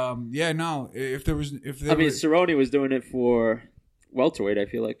 But Cerrone was doing it for welterweight. I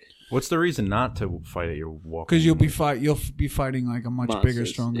feel like. What's the reason not to fight at your walking? Because you'll be fighting like a much bigger,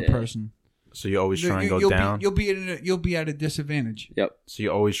 stronger person. So you always try and go down. You'll be at a disadvantage. Yep. So you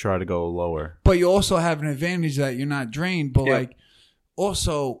always try to go lower. But you also have an advantage that you're not drained. But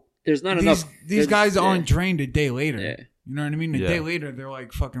also, there's not enough. These guys aren't drained a day later. Yeah. You know what I mean? A day later, they're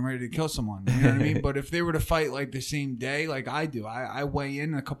like fucking ready to kill someone. You know what I mean? But if they were to fight like the same day, like I do, I weigh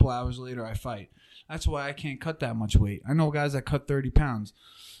in, a couple hours later I fight. That's why I can't cut that much weight. I know guys that cut 30 pounds.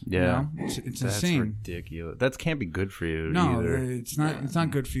 Yeah, it's that's insane. Ridiculous. That can't be good for you. No, either. It's not. It's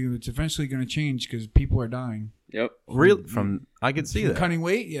not good for you. It's eventually going to change because people are dying. Yep. Real I could see that. Cutting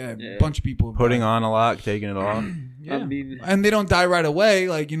weight, a bunch of people putting on a lot, taking it off. Yeah, I mean, and they don't die right away.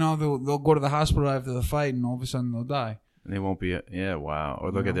 Like they'll go to the hospital after the fight, and all of a sudden they'll die. And they won't be. Wow.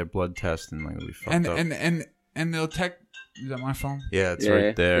 Or they'll get their blood test and they'll be fucked up. And they'll tech. Is that my phone? Yeah, it's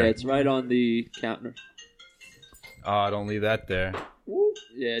right there. Yeah, it's right on the counter. Oh, don't leave that there.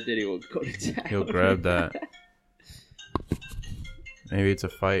 Yeah, Diddy will go to town. He'll grab that. Maybe it's a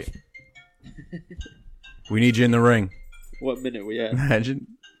fight. We need you in the ring. What minute we at? Imagine.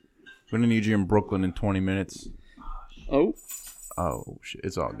 We're going to need you in Brooklyn in 20 minutes. Oh, shit.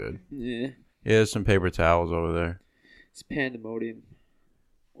 It's all good. Yeah. Yeah, there's some paper towels over there. It's pandemonium.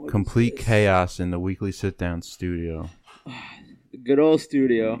 Complete chaos in the weekly sit-down studio. The good old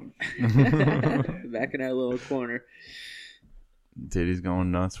studio. Back in our little corner. Diddy's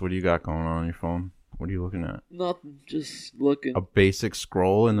going nuts. What do you got going on your phone? What are you looking at? Nothing. Just looking. A basic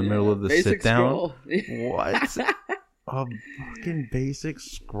scroll in the middle of the sit-down? Scroll. What? A fucking basic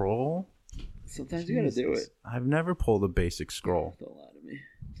scroll? Sometimes you gotta do it. I've never pulled a basic scroll. Don't lie to me.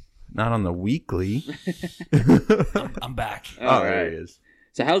 Not on the weekly. I'm back. Oh, there he is.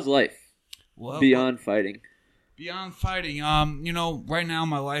 So how's life Well, beyond fighting? Beyond fighting, right now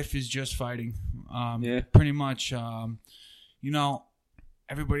my life is just fighting. Yeah. Pretty much.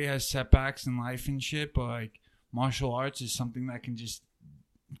 Everybody has setbacks in life and shit, but like martial arts is something that can just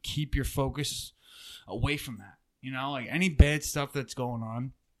keep your focus away from that. Like any bad stuff that's going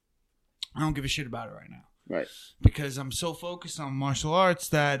on, I don't give a shit about it right now. Right. Because I'm so focused on martial arts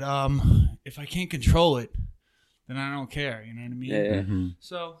that if I can't control it, then I don't care. You know what I mean? Yeah. Mm-hmm.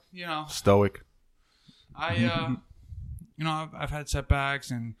 So, Stoic. I've had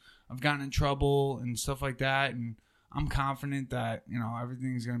setbacks and I've gotten in trouble and stuff like that, and I'm confident that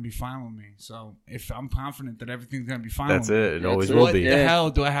everything's gonna be fine with me. So if I'm confident that everything's gonna be fine, That's with me, it. It always it. will what be. the hell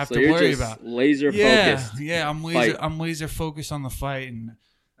do I have So to you're worry just about? laser focused. Yeah, I'm Fight. laser focused on the fight, and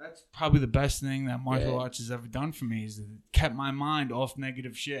that's probably the best thing that martial Yeah. arts has ever done for me is it kept my mind off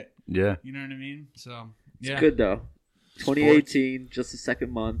negative shit. Yeah. You know what I mean? So It's yeah, good though. 2018, just the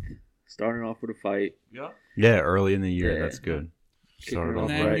second month, starting off with a fight. Yeah. Yeah, early in the year. Yeah. That's good. Kicking Started it off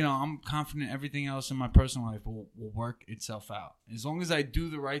And then, right. I'm confident everything else in my personal life will work itself out. As long as I do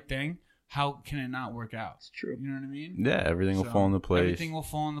the right thing, how can it not work out? It's true. You know what I mean? Yeah, everything will So, fall into place. Everything will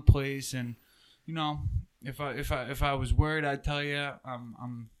fall into place, and if I was worried, I'd tell you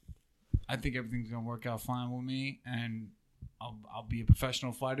I think everything's gonna work out fine with me, and I'll be a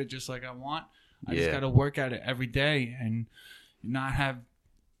professional fighter just like I want. I just Yeah. gotta work at it every day and not have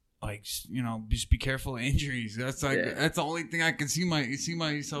just be careful of injuries. That's that's the only thing I can see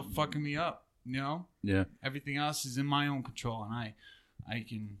myself fucking me up. Yeah. Everything else is in my own control, and I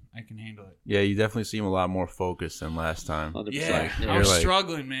can handle it. Yeah, you definitely seem a lot more focused than last time. 100%. Yeah, You're I was like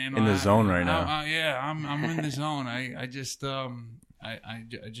struggling, man. in the zone right now. I'm in the zone. I just I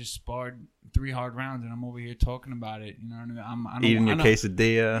just sparred 3 hard rounds, and I'm over here talking about it. You know what I mean? I don't, Eating your I don't-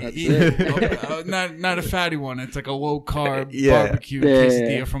 quesadilla. That's not a fatty one. It's like a low carb Yeah. barbecue Yeah.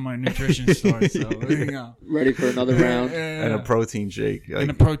 quesadilla from my nutrition store. So Ready for another round. And a protein shake. And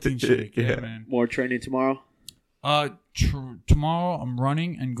a protein shake. Yeah, man. More training tomorrow. Tomorrow I'm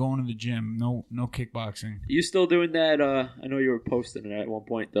running and going to the gym. No kickboxing. You still doing that? I know you were posting it at one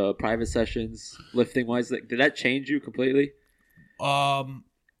point. The private sessions, lifting wise, did that change you completely? What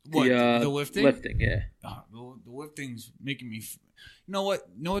the lifting? Lifting, yeah. The lifting's making me. You know what?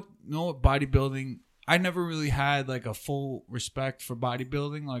 Bodybuilding. I never really had like a full respect for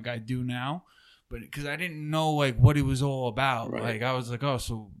bodybuilding like I do now, but because I didn't know like what it was all about. Right. Like I was like, oh,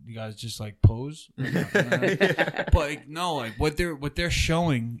 so you guys just like pose? But like, no, like what they're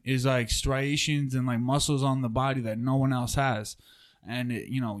showing is like striations and like muscles on the body that no one else has. And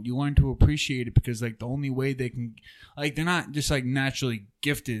you learn to appreciate it because like the only way they can, like they're not just like naturally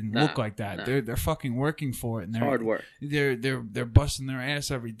gifted and look like that. No. They're fucking working for it, and they're Hard work. They're busting their ass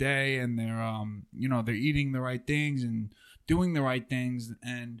every day, and they're they're eating the right things and doing the right things,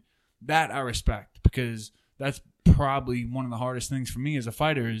 and that I respect because that's probably one of the hardest things for me as a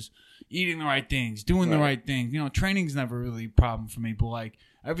fighter is eating the right things, doing the right things. Training's never really a problem for me, but like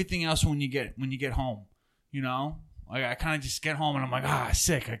everything else when you get home, Like I kind of just get home and I'm like,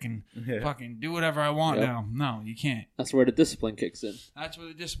 sick. I can fucking do whatever I want now. No, you can't. That's where the discipline kicks in. That's where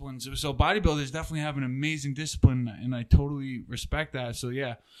the discipline's. So bodybuilders definitely have an amazing discipline, and I totally respect that. So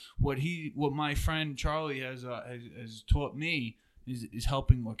yeah, what my friend Charlie has taught me is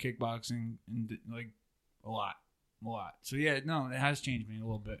helping with kickboxing and like a lot. So yeah, no, it has changed me a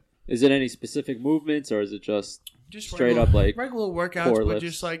little bit. Is it any specific movements or is it just straight regular, up like regular workouts, core but lifts?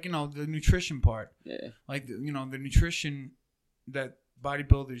 just like the nutrition part. Yeah. Like the nutrition that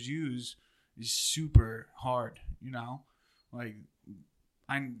bodybuilders use is super hard. Like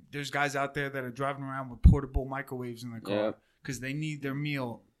there's guys out there that are driving around with portable microwaves in their car because they need their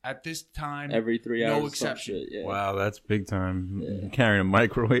meal at this time. every 3 hours? No some exception. shit, yeah. Wow, that's big time. Yeah. Carrying a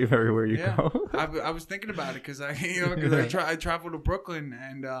microwave everywhere you go. I was thinking about it because I travel to Brooklyn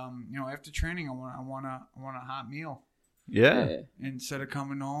and after training I want a hot meal Yeah. instead of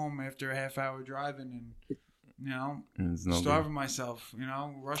coming home after a half-hour driving and It's no starving myself,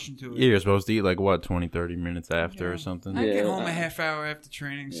 rushing to it. Yeah, you're supposed to eat like what, 20, 30 minutes after or something. I get Yeah. home a half hour after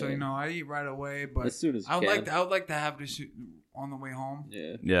training, so Yeah. I eat right away. But As soon as you I would can. like to have this on the way home.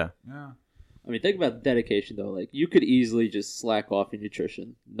 Yeah. Yeah. Yeah, I mean, think about the dedication though. Like, you could easily just slack off in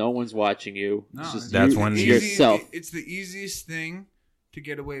nutrition. No one's watching you. no, It's just That's you, when it's you- yourself. It's the easiest thing to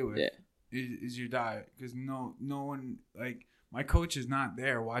get away with. Yeah. Is your diet because no one like my coach is not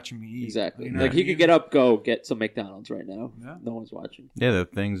there watching me eat. Exactly. You know Like, what he I could mean? get up, go get some McDonald's right now. Yeah. No one's watching. Yeah, the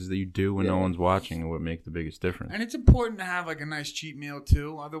things that you do when no Yeah. one's watching are what make the biggest difference. And it's important to have like a nice cheat meal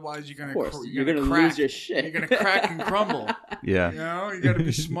too. Otherwise, you're Of gonna course. you're You're gonna gonna crack. lose your shit. You're gonna crack and crumble. Yeah. You got to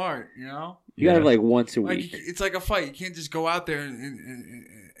be smart. Yeah, You gotta have like once a Like week. it's like a fight. You can't just go out there and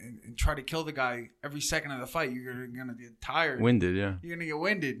try to kill the guy every second of the fight. You're gonna get tired. Winded, yeah. You're gonna get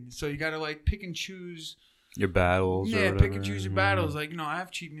winded. So you gotta like pick and choose. Your battles. Yeah, or pick and choose your whatever. battles. Like I have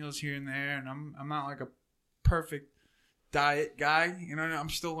cheat meals here and there, and I'm not like a perfect diet guy. I'm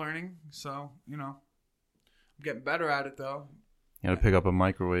still learning. So I'm getting better at it though. You gotta pick up a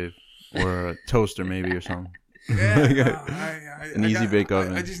microwave or a toaster maybe or something. Yeah, An easy bake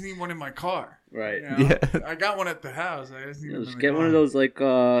oven. I just need one in my car. Right. Yeah. I got one at the house. I just need one in Just the get car. one of those like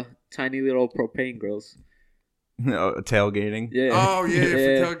tiny little propane grills. No, tailgating. Yeah. Oh yeah,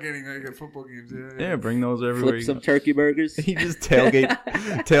 Yeah. for tailgating, I get football games. Yeah, bring those everywhere. Flip some turkey burgers. You just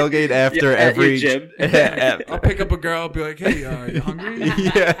tailgate after Yeah, at your every gym. I'll pick up a girl, be like, "Hey, you hungry?"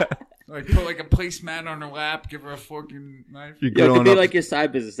 Yeah. Like put like a placemat on her lap, give her a fork and knife. You're Yo, it could going be up. like your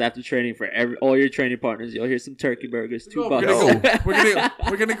side business after training for all your training partners. You'll hear some turkey burgers, $2.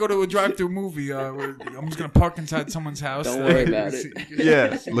 We're gonna go to a drive-through movie. I'm just gonna park inside someone's house. Don't worry about it.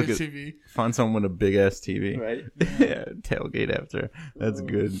 Yeah, see look the at- TV. Find someone with a big ass TV. Right. Yeah, tailgate after. That's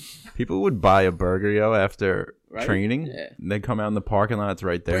good. People would buy a burger, yo, after Right? training. Yeah. They come out in the parking lot. It's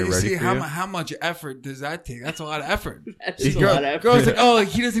right there, But you ready see for how you. how much effort does that take? That's a lot of effort. That's a lot of effort. Girls like, oh, like,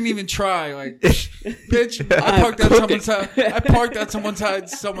 he doesn't even try. Like, bitch, I parked at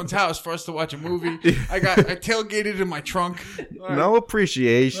someone's house for us to watch a movie. I tailgated in my trunk. Like, No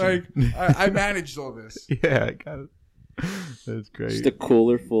appreciation. Like, I managed all this. Yeah, I got it. That's great. Just a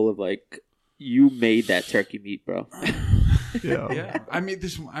cooler full of like, you made that turkey meat, bro. Yeah. Yeah, I made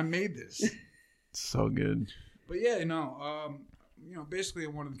this. So good. But yeah, basically I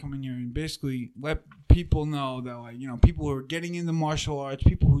wanted to come in here and basically let people know that, like, people who are getting into martial arts,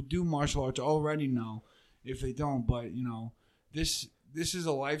 people who do martial arts already know, if they don't. But this is a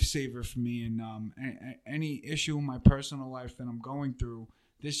lifesaver for me, and any issue in my personal life that I'm going through,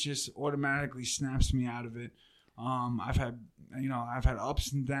 this just automatically snaps me out of it. I've had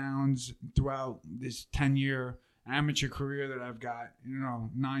ups and downs throughout this 10-year amateur career that I've got,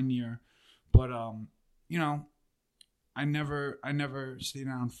 9-year, but I never stay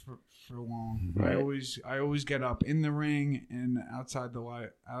down for long. Right. I always get up in the ring and outside the life,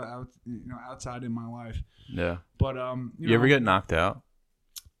 outside in my life. Yeah. But You ever get knocked out?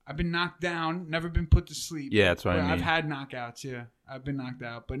 I've been knocked down, never been put to sleep. Yeah, that's what I But mean. I've had knockouts. Yeah, I've been knocked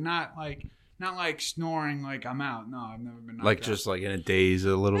out, but not like snoring like I'm out. No, I've never been knocked Like out. just like in a daze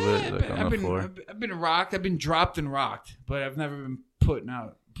a little bit, like on the floor. I've been rocked. I've been dropped and rocked, but I've never been put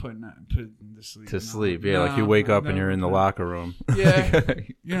to sleep. To No. sleep, yeah. Like you No, wake up I've and you're never in the been. locker room. Yeah.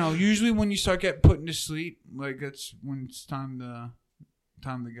 Usually when you start getting put into sleep, like that's when it's time to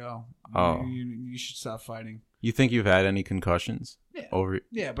go. Oh. You should stop fighting. You think you've had any concussions? Yeah.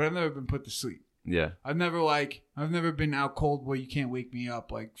 Yeah, but I've never been put to sleep. Yeah. I've never been out cold where you can't wake me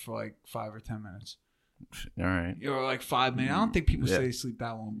up like for like 5 or 10 minutes. All right. Or like 5 minutes. I don't think people Yeah. stay asleep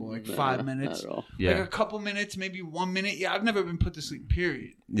that long, but like Nah, 5 minutes. Not at all. Yeah. Like a couple minutes, maybe 1 minute. Yeah, I've never been put to sleep,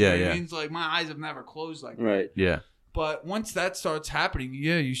 period. Yeah, You know what yeah. I mean? It's like my eyes have never closed like that. Right. Yeah. But once that starts happening,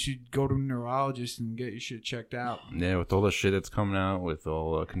 yeah, you should go to a neurologist and get your shit checked out. Yeah, with all the shit that's coming out, with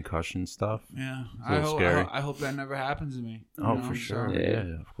all the concussion stuff. Yeah, It's a little scary. I hope that never happens to me. you Oh, know? for sure. So, Yeah.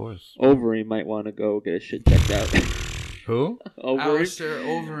 Yeah, of course. Overeem might want to go get his shit checked out. Who? Overeem. Alistair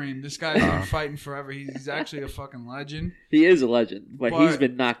Overeem, this guy's been fighting forever. He's actually a fucking legend. He is a legend, but he's But-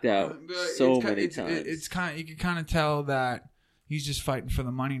 been knocked out so many it's times. It's kind of, you can kind of tell that he's just fighting for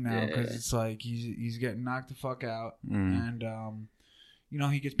the money now, because Yeah. it's like he's getting knocked the fuck out, Mm.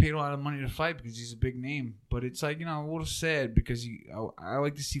 and he gets paid a lot of money to fight because he's a big name. But it's like, a little sad, because I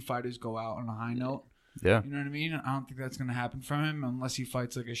like to see fighters go out on a high note. Yeah. You know what I mean? I don't think that's gonna happen from him unless he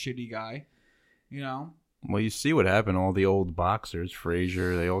fights like a shitty guy. Well, you see what happened. All the old boxers,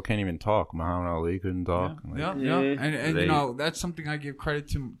 Frazier, they all can't even talk. Muhammad Ali couldn't talk. Yeah, Like, yeah. Yeah. And They- that's something I give credit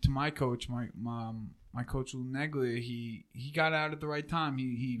to my coach, my coach Lou Neglia. He got out at the right time.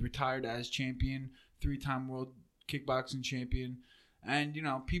 He retired as champion, 3-time world kickboxing champion, and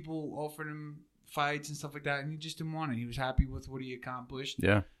people offered him fights and stuff like that, and he just didn't want it. He was happy with what he accomplished,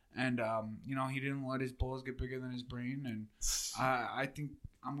 Yeah. and he didn't let his balls get bigger than his brain. And I think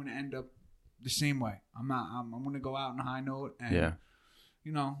I'm gonna end up the same way. I'm gonna go out on a high note, and Yeah.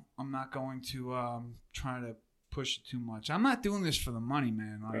 I'm not going to try to push it too much. I'm not doing this for the money,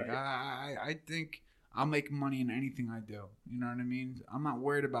 man. Like Right. I think I'll make money in anything I do. You know what I mean? I'm not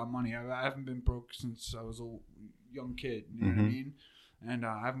worried about money. I haven't been broke since I was a young kid. You know what I mean? And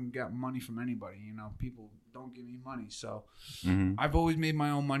I haven't got money from anybody. People don't give me money, so hmm I've always made my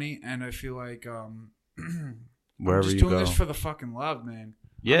own money, and I feel like I'm Wherever just you doing go. this for the fucking love, man.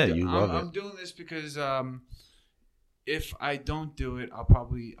 Yeah, I'm you love I'm it. doing this because if I don't do it, I'll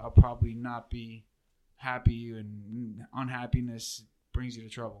probably not be happy, and unhappiness brings you to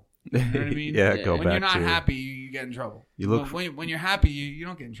trouble. You know what I mean? Yeah, Yeah. go When back you're not to happy, you get in trouble. You look when you're happy, you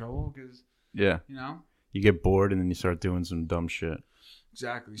don't get in trouble because yeah. you know. You get bored and then you start doing some dumb shit.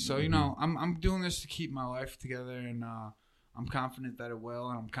 Exactly. So you know, I'm doing this to keep my life together, and I'm confident that it will,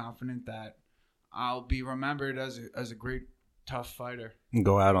 and I'm confident that I'll be remembered as a great tough fighter. And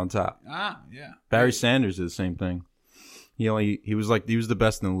go out on top. Yeah. Barry Sanders did the same thing. He was the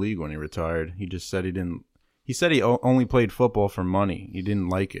best in the league when he retired. He just said he said he only played football for money. He didn't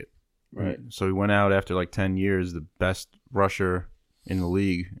like it. Right. So he went out after like 10 years, the best rusher in the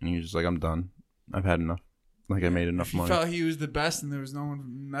league, and he was just like, I'm done. I've had enough. Like, I made enough If he money. felt he was the best and there was no one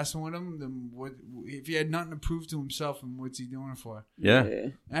messing with him, then if he had nothing to prove to himself, then what's he doing it for? Yeah.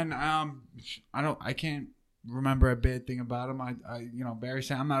 And I can't remember a bad thing about him. Barry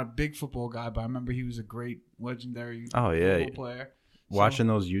Sanders, I'm not a big football guy, but I remember he was a great legendary football player. Watching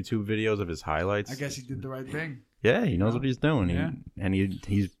those YouTube videos of his highlights. I guess he did the right thing. Yeah, he knows what he's doing. Yeah.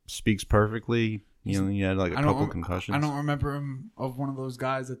 He speaks perfectly. He had like a couple concussions. I don't remember him of one of those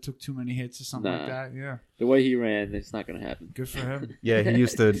guys that took too many hits or something like that. Yeah. The way he ran, it's not going to happen. Good for him. Yeah,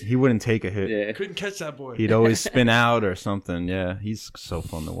 he wouldn't take a hit. Yeah. Couldn't catch that boy. He'd always spin out or something. Yeah, he's so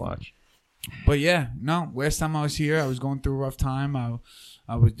fun to watch. But yeah, no. Last time I was here, I was going through a rough time.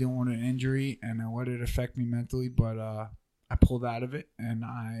 I was dealing with an injury, and it would affect me mentally. But I pulled out of it, and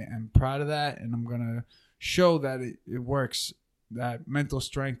I am proud of that. And I'm gonna show that it works. That mental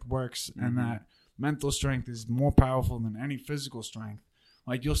strength works, and that mental strength is more powerful than any physical strength.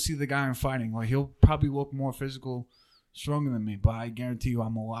 Like, you'll see the guy I'm fighting. Like, he'll probably look more physical, stronger than me, but I guarantee you,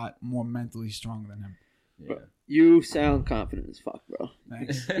 I'm a lot more mentally strong than him. Yeah. You sound confident as fuck, bro.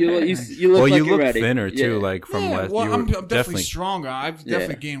 Thanks. You look Well, like you you're look ready. thinner too, Yeah. like from Yeah, last. well, I'm you were definitely stronger. I've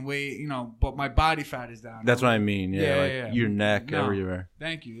definitely gained weight, but my body fat is down. That's what I mean. Yeah, Yeah. your neck, No. everywhere.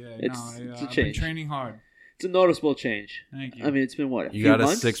 Thank you. Yeah, It's I've a been change. training hard. It's a noticeable change. Thank you. I mean, it's been what? You few got a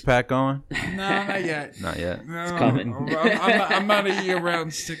months? 6-pack going? No, not yet. Not yet. No, It's coming. I'm not a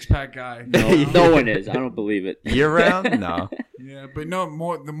year-round six-pack guy. No one is. I don't believe it. Year round? No. Yeah, but no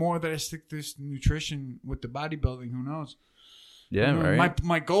the more that I stick to this nutrition with the bodybuilding, who knows? Yeah, right.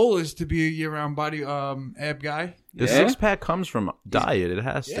 My goal is to be a year-round body ab guy. The Yeah? 6-pack comes from diet. It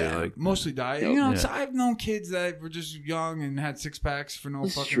has to. Like, mostly diet. Yep. So I've known kids that were just young and had six packs for no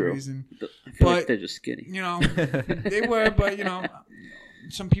That's fucking true. reason. I feel like But- they're just skinny. They were, but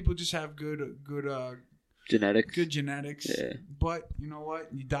some people just have good Genetics. genetics. Yeah. But you know what?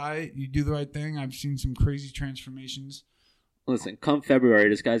 You diet, you do the right thing. I've seen some crazy transformations. Listen, come February,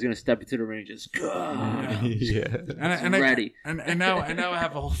 this guy's gonna step into the ring just yeah. And ready. And now I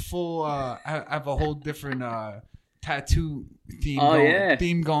have a full I have a whole different tattoo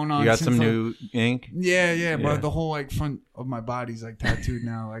theme going on. You got since some I'm- new ink? Yeah, Yeah. but the whole front of my body's tattooed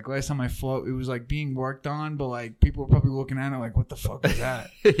now. Like last time I fought, it was being worked on, but people were probably looking at it like, "What the fuck is that?"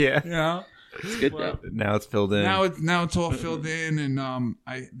 Yeah. You know. It's good Well, though. Now it's filled in. Now it's all filled in, and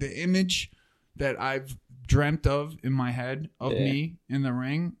the image that I've dreamt of in my head of me in the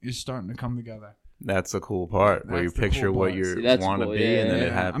ring is starting to come together. That's the cool part, where you That's the picture cool what part. you See, that's want to cool, be, yeah, and then it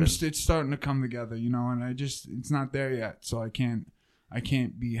yeah. happens. It's starting to come together, and it's not there yet, so I can't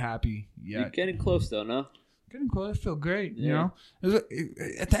be happy You're yet. getting close though, no? Getting close, I feel great. Yeah.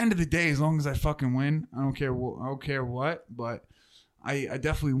 At the end of the day, as long as I fucking win, I don't care what. But I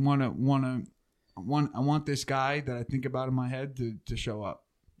definitely I want this guy that I think about in my head to show up.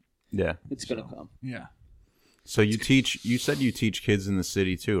 Yeah. It's gonna come. Yeah. So you said you teach kids in the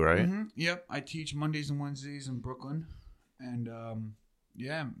city too, right? Mm-hmm. Yep. I teach Mondays and Wednesdays in Brooklyn, and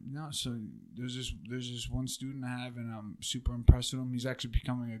so there's this one student I have, and I'm super impressed with him. He's actually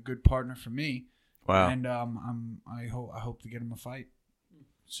becoming a good partner for me. Wow. And I hope to get him a fight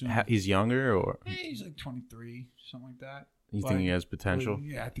soon. He's younger, or He's 23, something like that. you think he has potential?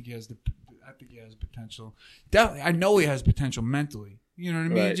 Yeah, I think he has potential. Definitely, I know he has potential mentally. You know what I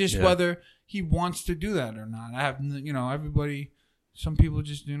mean? Right, Just yeah. whether he wants to do that or not. I have, everybody. Some people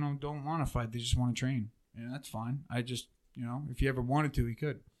just don't want to fight. They just want to train, and that's fine. I just if he ever wanted to, he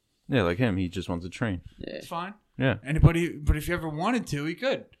could. Yeah, like him. He just wants to train. Yeah. It's fine. Yeah. But if he ever wanted to, he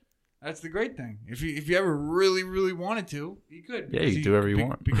could. That's the great thing. If he ever really, really wanted to, he could. Yeah, because you can do whatever you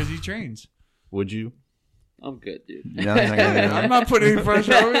want. because he trains. Would you? I'm good, dude. No, you're not gonna do I'm that. not putting any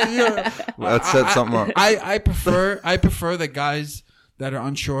pressure on you. Let's set something up. I prefer that guys that are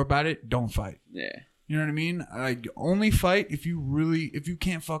unsure about it don't fight. Yeah. You know what I mean? Like, only fight if you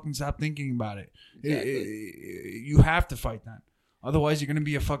can't fucking stop thinking about it. Exactly. You have to fight that. Otherwise, you're gonna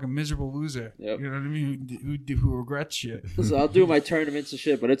be a fucking miserable loser. Yep. You know what I mean? Who regrets shit. So I'll do my tournaments and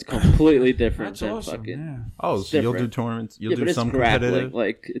shit, but it's completely different That's than awesome. fucking. Yeah. Oh, It's so you'll do different. tournaments? You'll Yeah, do but it's some grappling. competitive?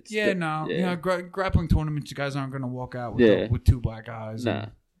 Like it's Yeah, no. yeah. You know, grappling tournaments, you guys aren't gonna walk out with, Yeah. with 2 black eyes. Nah.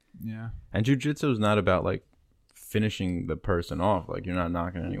 And, yeah. And jiu-jitsu is not about, like, finishing the person off. Like, you're not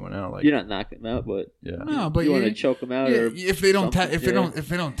knocking anyone out. Like, You're not knocking them out, but yeah. No, but you want to you, choke them out, yeah, or if they don't tap, something, if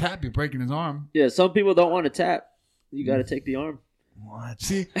they don't tap, you're breaking his arm. yeah. Some people don't want to tap. You got to take the arm. What?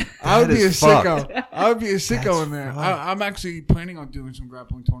 See, I would be a is fucked. sicko. I would be a sicko That's in there. fucked. I'm actually planning on doing some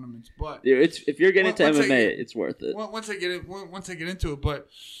grappling tournaments, but Yeah, it's if you're getting into Once I MMA, get- it's worth it. once I get into it, but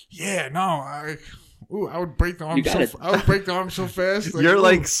yeah, no, I would break the arm. You gotta- I would break the arm so fast. You're ooh.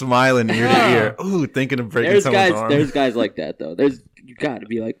 like smiling ear to Yeah. ear. Ooh, thinking of breaking There's someone's guys. arm. There's guys like that though. You got to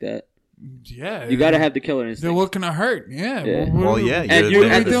be like that. yeah, You got to have the killer They're instinct. looking to hurt. Yeah. Yeah. Well, yeah, And you're you,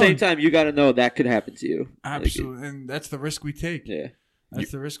 there at the to- same time, you got to know that could happen to you. Like, Absolutely, and that's the risk we take. yeah.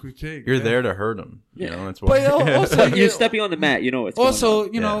 That's the risk we take. You're yeah. there to hurt them. You Yeah. know, that's why. But also, You're stepping on the mat. You know what's also,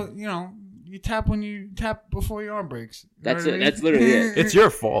 going on. you tap when you tap before your arm breaks. You know That's what I it. mean? That's literally it. It's your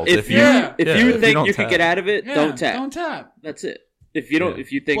fault If you Yeah. if yeah, you if think don't you can tap. get out of it, Yeah, don't tap. Don't tap. That's it. If you don't, Yeah.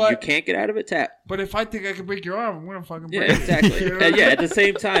 if you think But- you can't get out of it, tap. But if I think I can break your arm, I'm gonna fucking Yeah, break it. exactly. You know? And yeah, at the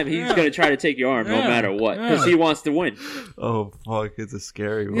same time, he's Yeah. gonna try to take your arm no Yeah. matter what because Yeah. he wants to win. Oh fuck! It's a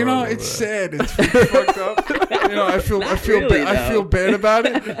scary. You know, world, it's bro. sad. It's fucked up. You know, I feel really, I feel though. bad about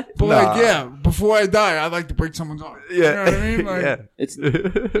it. But Nah. like, yeah, before I die, I'd like to break someone's arm. Yeah. You know what I mean? Like, yeah. It's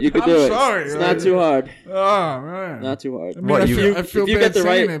you can I'm do it. sorry, It's like- not too hard. Oh man. Not too hard. I mean, What, I you- feel, I feel if you bad get the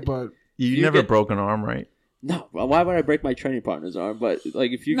saying right- it, but You You never get- broke an arm, right? No, why would I break my training partner's arm? But like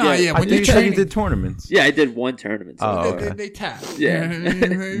if you No, get, yeah, I when think you're you said you training- did tournaments. yeah, I did one tournament. So Oh, far. okay. they tap. Yeah. You know what I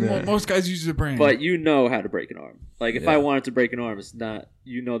mean? Yeah. Most guys use their brain. But you know how to break an arm. Like if Yeah. I wanted to break an arm, it's not.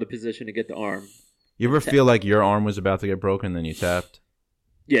 You know the position to get the arm. You ever feel like your arm was about to get broken, then you tapped?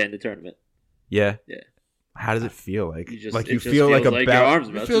 Yeah, in the tournament. Yeah. Yeah. How does it feel? Like You just like it you just feel like feels a your bout. arm's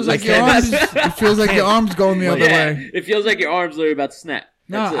it about feels to like snap. your arms. It feels like your arms going the other Yeah, way. it feels like your arm's literally about to snap.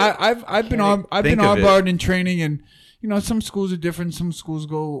 No, That's it. I've been think of it. armbarred in training, and you know some schools are different. Some schools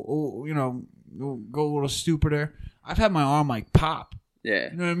go go a little stupider. I've had my arm like pop.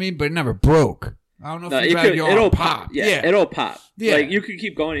 Yeah. You know what I mean? But it never broke. I don't know No, if you've had your it'll arm pop. Yeah, it'll pop. Yeah. Like you can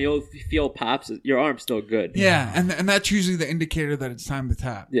keep going and you'll feel pops. Your arm's still good. Yeah, and that's usually the indicator that it's time to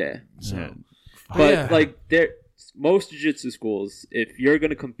tap. Yeah. So, Yeah. But yeah. like most jiu-jitsu schools, if you're going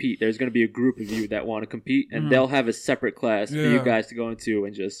to compete, there's going to be a group of you that want to compete, and they'll have a separate class for you Yeah. guys to go into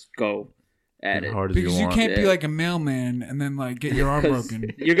and just go at As it. hard as because you you want. can't be Yeah. like a mailman and then like get your arm 'Cause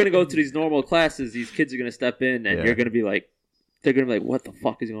broken. you're going to go to these normal classes. These kids are going to step in, and Yeah. you're going to be like, they're going to be like, what the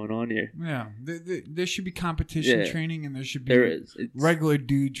fuck is going on here? Yeah, there should be competition Yeah. training, and there should be There is. It's, regular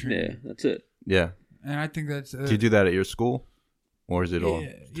dude Yeah, training. that's it. Yeah. And I think that's Do you do that at your school, or is it all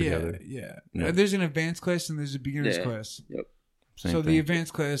yeah, together? yeah. Yeah. There's an advanced class and there's a beginner's Yeah. class. Same So thing. the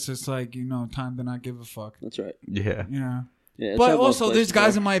advanced class is like time to not give a fuck. That's right. Yeah. You know. Yeah, that's But how most also, there's places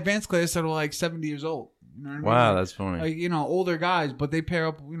guys are. in my advanced class that are like 70 years old. You know what I mean? Wow, that's funny. like older guys, but they pair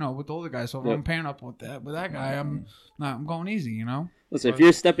up with the older guys. So if Yep. I'm pairing up with that guy, I'm going easy. You know. Listen, if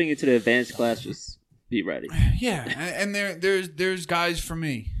you're stepping into the advanced class, just be ready. Yeah, and there's guys for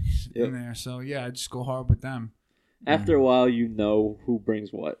me Yep. in there. So yeah, I just go hard with them. After a while, you know who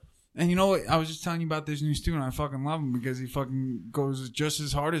brings what. And you know what? I was just telling you about this new student. I fucking love him because he fucking goes just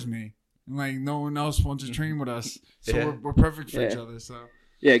as hard as me. And like no one else wants to train with us, so Yeah. we're perfect for each Yeah. other. So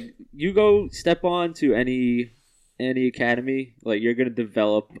Yeah, you go step on to any academy, like you're gonna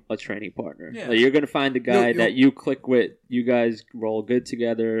develop a training partner. Yeah. Like you're gonna find a guy You'll- that you click with. You guys roll good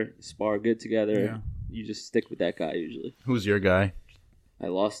together, spar good together. Yeah. You just stick with that guy usually. Who's your guy? I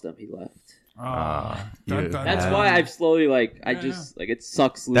lost him. He left. Yeah. That's Yeah. why I've slowly Yeah. it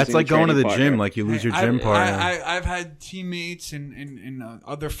sucks losing. That's like a going to the training gym. partner. Like you lose your Hey, gym partner. I've had teammates and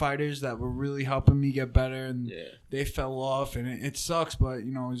other fighters that were really helping me get better, and Yeah, they fell off, and it sucks. But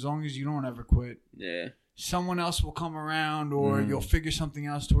as long as you don't ever quit, yeah, someone else will come around, or you'll figure something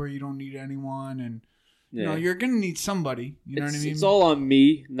else to where you don't need anyone, and yeah. you're gonna need somebody. You know what I mean? It's all on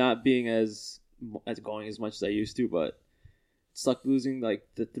me not being as going as much as I used to, but it sucked losing like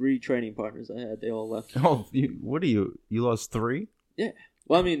the 3 training partners I had. They all left. Oh, what are you? You lost 3?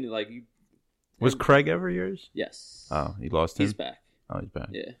 Well, I mean, like, Was Craig ever yours? yes. Oh, you lost him. He's back. Oh, he's back.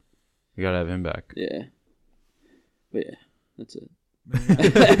 Yeah, You gotta have him back. yeah. But yeah, that's it.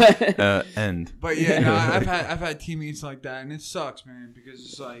 End. But yeah, no, I've had teammates like that, and it sucks, man, because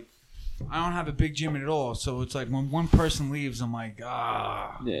it's like I don't have a big gym at all, so it's like when one person leaves, I'm like,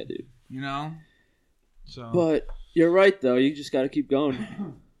 Yeah, dude. So But you're right, though. You just got to keep going.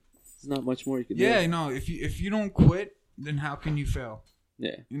 There's not much more you can do. yeah, if you don't quit, then how can you fail?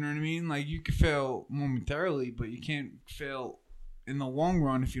 Yeah. You know what I mean? Like, you could fail momentarily, but you can't fail in the long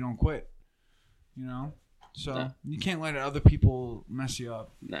run if you don't quit. You know? So, No. you can't let other people mess you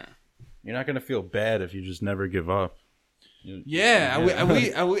up. Nah. You're not gonna feel bad if you just never give up. Yeah,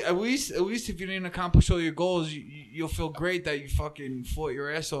 at least if you didn't accomplish all your goals, you'll feel great that you fucking fought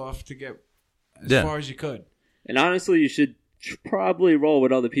your ass off to get as far as you could. And honestly, you should probably roll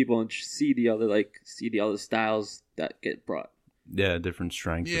with other people and see the other styles that get brought. Yeah, different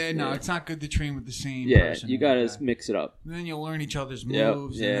strengths. Yeah, no, it's not good to train with the same Yeah, person. you gotta mix it up. And then you'll learn each other's Yep.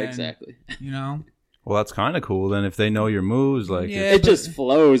 moves. Yeah, and then, exactly. You know? Well, that's kind of cool. Then if they know your moves, like Yeah, It just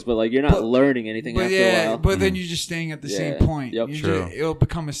flows, but like you're not but- learning anything But after a yeah, while. but then you're just staying at the same Yeah, point. yep. You True. it'll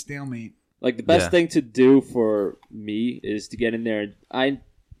become a stalemate. Like the best Yeah. thing to do for me is to get in there. And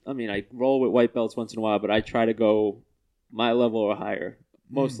I mean, I roll with white belts once in a while, but I try to go my level or higher,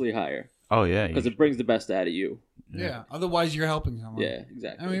 mostly higher, oh yeah, because it brings the best out of you. Yeah. Otherwise, you're helping someone. Yeah,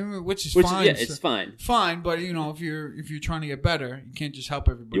 exactly. I mean, which is fine. Yeah, it's fine. Fine, but you know, if you're trying to get better, you can't just help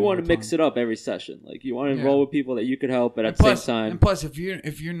everybody. You want to mix it up every session. Like you want to Yeah. roll with people that you could help, but at the same time, And plus, if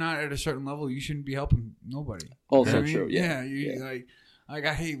you're not at a certain level, you shouldn't be helping nobody. also You know what I true. mean? Yeah, You, yeah. like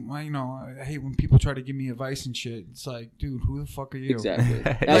I hate I hate when people try to give me advice and shit. It's like, dude, who the fuck are you? Exactly.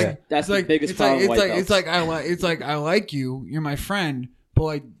 That's, Yeah. that's the It's biggest it's problem. like, with white belts. it's like I like you. You're my friend, but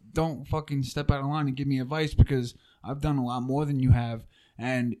like, don't fucking step out of line and give me advice because I've done a lot more than you have.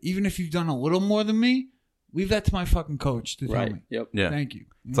 And even if you've done a little more than me, leave that to my fucking coach to tell right. me. Yep. Yeah, Thank you.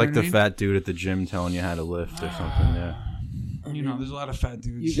 it's like the fat dude at the gym telling you how to lift or something. Yeah, You know, there's a lot of fat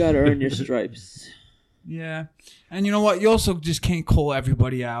dudes. You gotta earn your stripes. Yeah. And you know what? You also just can't call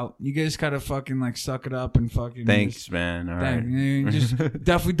everybody out. You just gotta fucking like suck it up and fucking. thanks, just, man. All thank- right. you just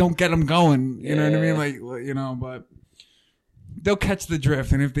definitely don't get them going. You know what I Yeah. mean? Like, you know, but they'll catch the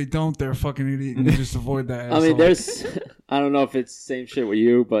drift, and if they don't, they're a fucking idiot. You just avoid that. I mean, asshole. there's, I don't know if it's the same shit with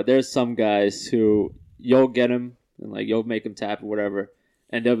you, but there's some guys who you'll get them and like you'll make them tap or whatever,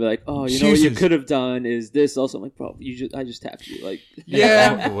 and they'll be like, "Oh, you know what you Excuses. could have done is this." Also, I'm like, "Bro, I just tapped you." Like,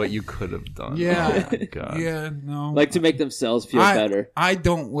 Yeah. what you could have done. Yeah. Oh my God. Yeah, no. like to make themselves feel I, better. I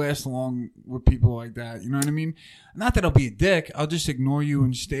don't last long with people like that. You know what I mean? Not that I'll be a dick. I'll just ignore you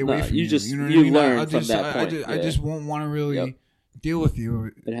and stay away No, from you you. just- you know what you I mean? learn I'll from just, that point, I yeah. just won't want to really Yep. deal with you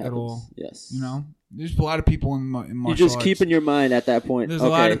It at happens. all. Yes. You know, there's a lot of people in you martial just arts. keep in your mind at that point. There's Okay,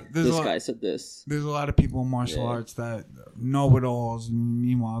 a lot of- there's a this lot- guy said this. There's a lot of people in martial Yeah. arts that know it alls, and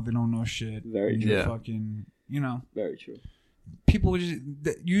meanwhile they don't know shit. Very And true. Yeah. Fucking, you know, Very true. people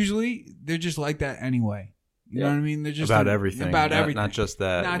usually they're just like that anyway. You know Yeah. what I mean? They're just About everything. About Not- everything. Not just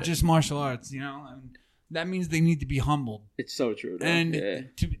that. Not yeah. just martial arts. You know, and that means they need to be humbled. It's so true. Though. And yeah.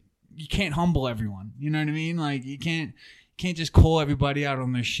 you can't humble everyone. You know what I mean? Like you can't just call everybody out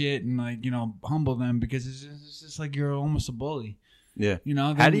on their shit and like humble them because it's just like you're almost a bully. Yeah. You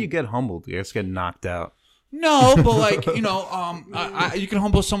know? How do you get humbled? You just get knocked out. No, but like you can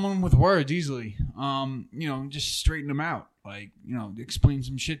humble someone with words easily. Just straighten them out. Like explain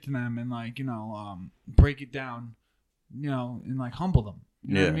some shit to them and like break it down. And like humble them.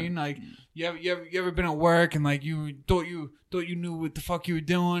 You know what I Yeah. mean? Like you ever been at work and like you thought you knew what the fuck you were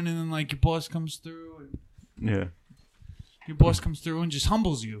doing and then like your boss comes through and Yeah. your boss comes through and just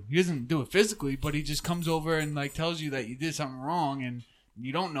humbles you. He doesn't do it physically, but he just comes over and like tells you that you did something wrong and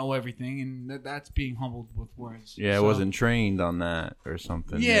you don't know everything, and that's being humbled with words. Yeah, I So- wasn't trained on that or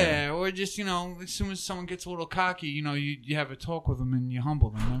something. Yeah, or just as soon as someone gets a little cocky, you have a talk with them and you humble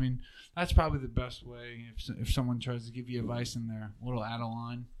them. I mean, that's probably the best way if someone tries to give you advice and they're a little out of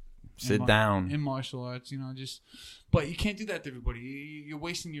line. Sit down. In martial arts, but you can't do that to everybody. You're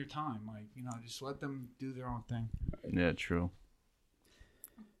wasting your time. Like, just let them do their own thing. Yeah, true.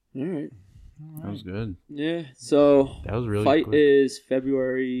 All right. That was good. Yeah. So That was really fight quick. is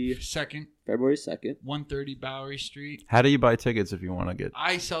February Second, 2nd. 130 Bowery Street. How do you buy tickets if you want to get?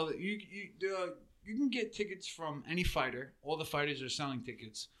 I sell it. You can get tickets from any fighter. All the fighters are selling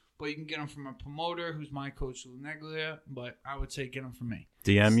tickets, but you can get them from a promoter who's my coach, Lou Neglia. But I would say get them from me.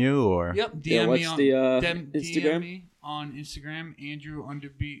 DM you or? Yep, DM Yeah, me what's on the DM Instagram? me on Instagram. Andrew _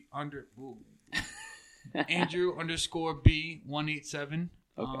 B187.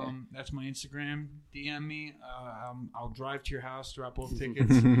 Okay. That's my Instagram. DM me. I'll drive to your house, drop off tickets.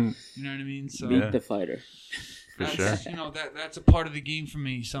 You know what I mean? So Meet Yeah. the fighter. For that's, sure. that's a part of the game for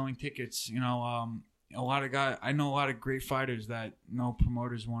me, selling tickets. A lot of guys. I know a lot of great fighters that no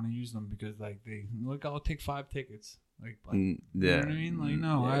promoters want to use them because like I'll take 5 tickets. Like Mm, you know yeah. what I mean? Like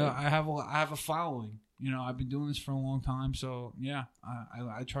no, Yeah. I have a following. I've been doing this for a long time, so yeah,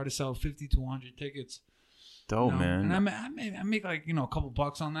 I try to sell 50 to 100 tickets. dope, man. And I make like a couple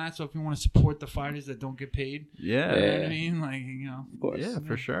bucks on that. So if you want to support the fighters that don't get paid, Yeah. you know Yeah. what I mean, like Of course. Yeah,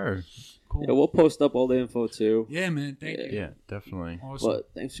 for sure. cool. Yeah, we'll post up all the info too. Yeah, man. Thank you. Yeah, definitely. Awesome. But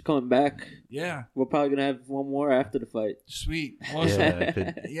thanks for coming back. Yeah. We're probably gonna have one more after the fight. Sweet.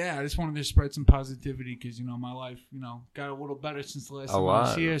 Awesome. Yeah, I just wanted to spread some positivity because my life got a little better since the last A time I was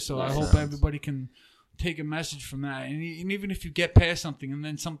lot. here. So I Nice. hope everybody can take a message from that. And even if you get past something and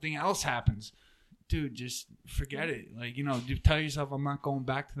then something else happens, dude, just forget it. Like you tell yourself, I'm not going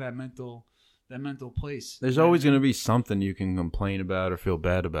back to that mental place. There's always going to be something you can complain about or feel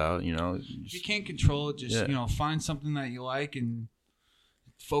bad about, If you can't control it, just find something that you like and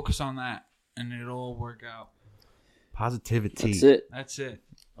focus on that, and it'll all work out. Positivity. That's it. That's it.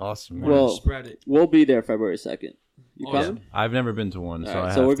 Awesome, man. Well, Spread it. we'll be there February 2nd. You Awesome. coming? I've never been to one, All so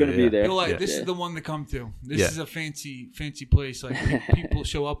right, I so have we're to, gonna be there. You'll like Yeah. this Yeah. is the one to come to. This Yeah. is a fancy place. Like people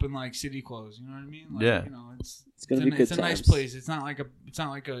show up in like city clothes. You know what I mean? Like, Yeah. It's gonna be good It's a nice times. place. It's not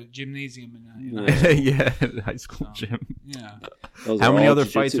like a gymnasium in high Yeah. school. Yeah, high school So, gym. Yeah. Those How are many all other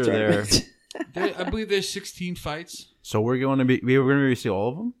jiu-jitsu fights are there? tournaments. I believe there's 16 fights. So we're going to be see all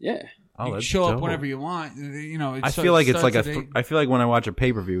of them? Yeah. Oh, You can that's show up dope. whenever you want. I feel like it's like I feel like when I watch a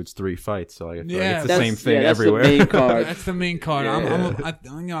pay per view, it's 3 fights. So I feel like it's the same thing that's everywhere. The main card. That's the main card. Yeah.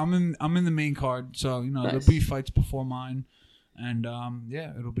 I'm in the main card, so Nice. there'll be fights before mine, and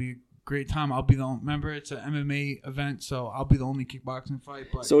it'll be a great time. I'll be remember it's an MMA event, so I'll be the only kickboxing fight.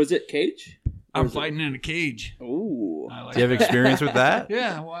 But So is it cage? Or I'm is it- fighting in a cage. Ooh. I like Do you have that. experience with that?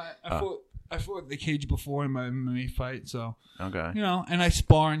 Yeah, well, I fought the cage before in my MMA fight, so Okay. and I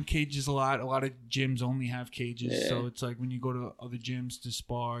spar in cages a lot. A lot of gyms only have cages, Yeah. so it's like when you go to other gyms to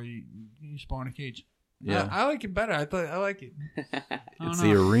spar, you spar in a cage. Yeah. I like it better. I like it. I don't It's know.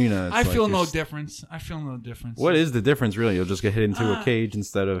 the arena. It's I feel like no you're- difference. I feel no difference. What is the difference, really? You'll just get hit into a cage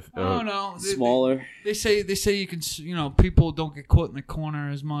instead of. I don't know. Smaller. They say you can. People don't get caught in the corner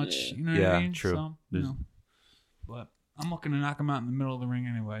as much. Yeah. You know what Yeah, I mean? true. So, There's- but I'm looking to knock him out in the middle of the ring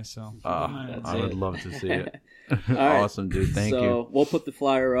anyway. So That's I would it. love to see it. All right. Awesome, dude. Thank so you. we'll put the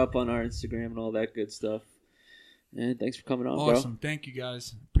flyer up on our Instagram and all that good stuff. And thanks for coming on, awesome. Thank you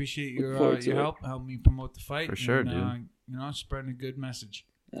guys. Appreciate Look your forward to your it. help me promote the fight. For sure, and, spreading a good message.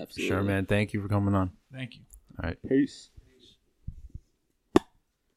 bro. Absolutely. Sure, man. Thank you for coming on. Thank you. All right. Peace.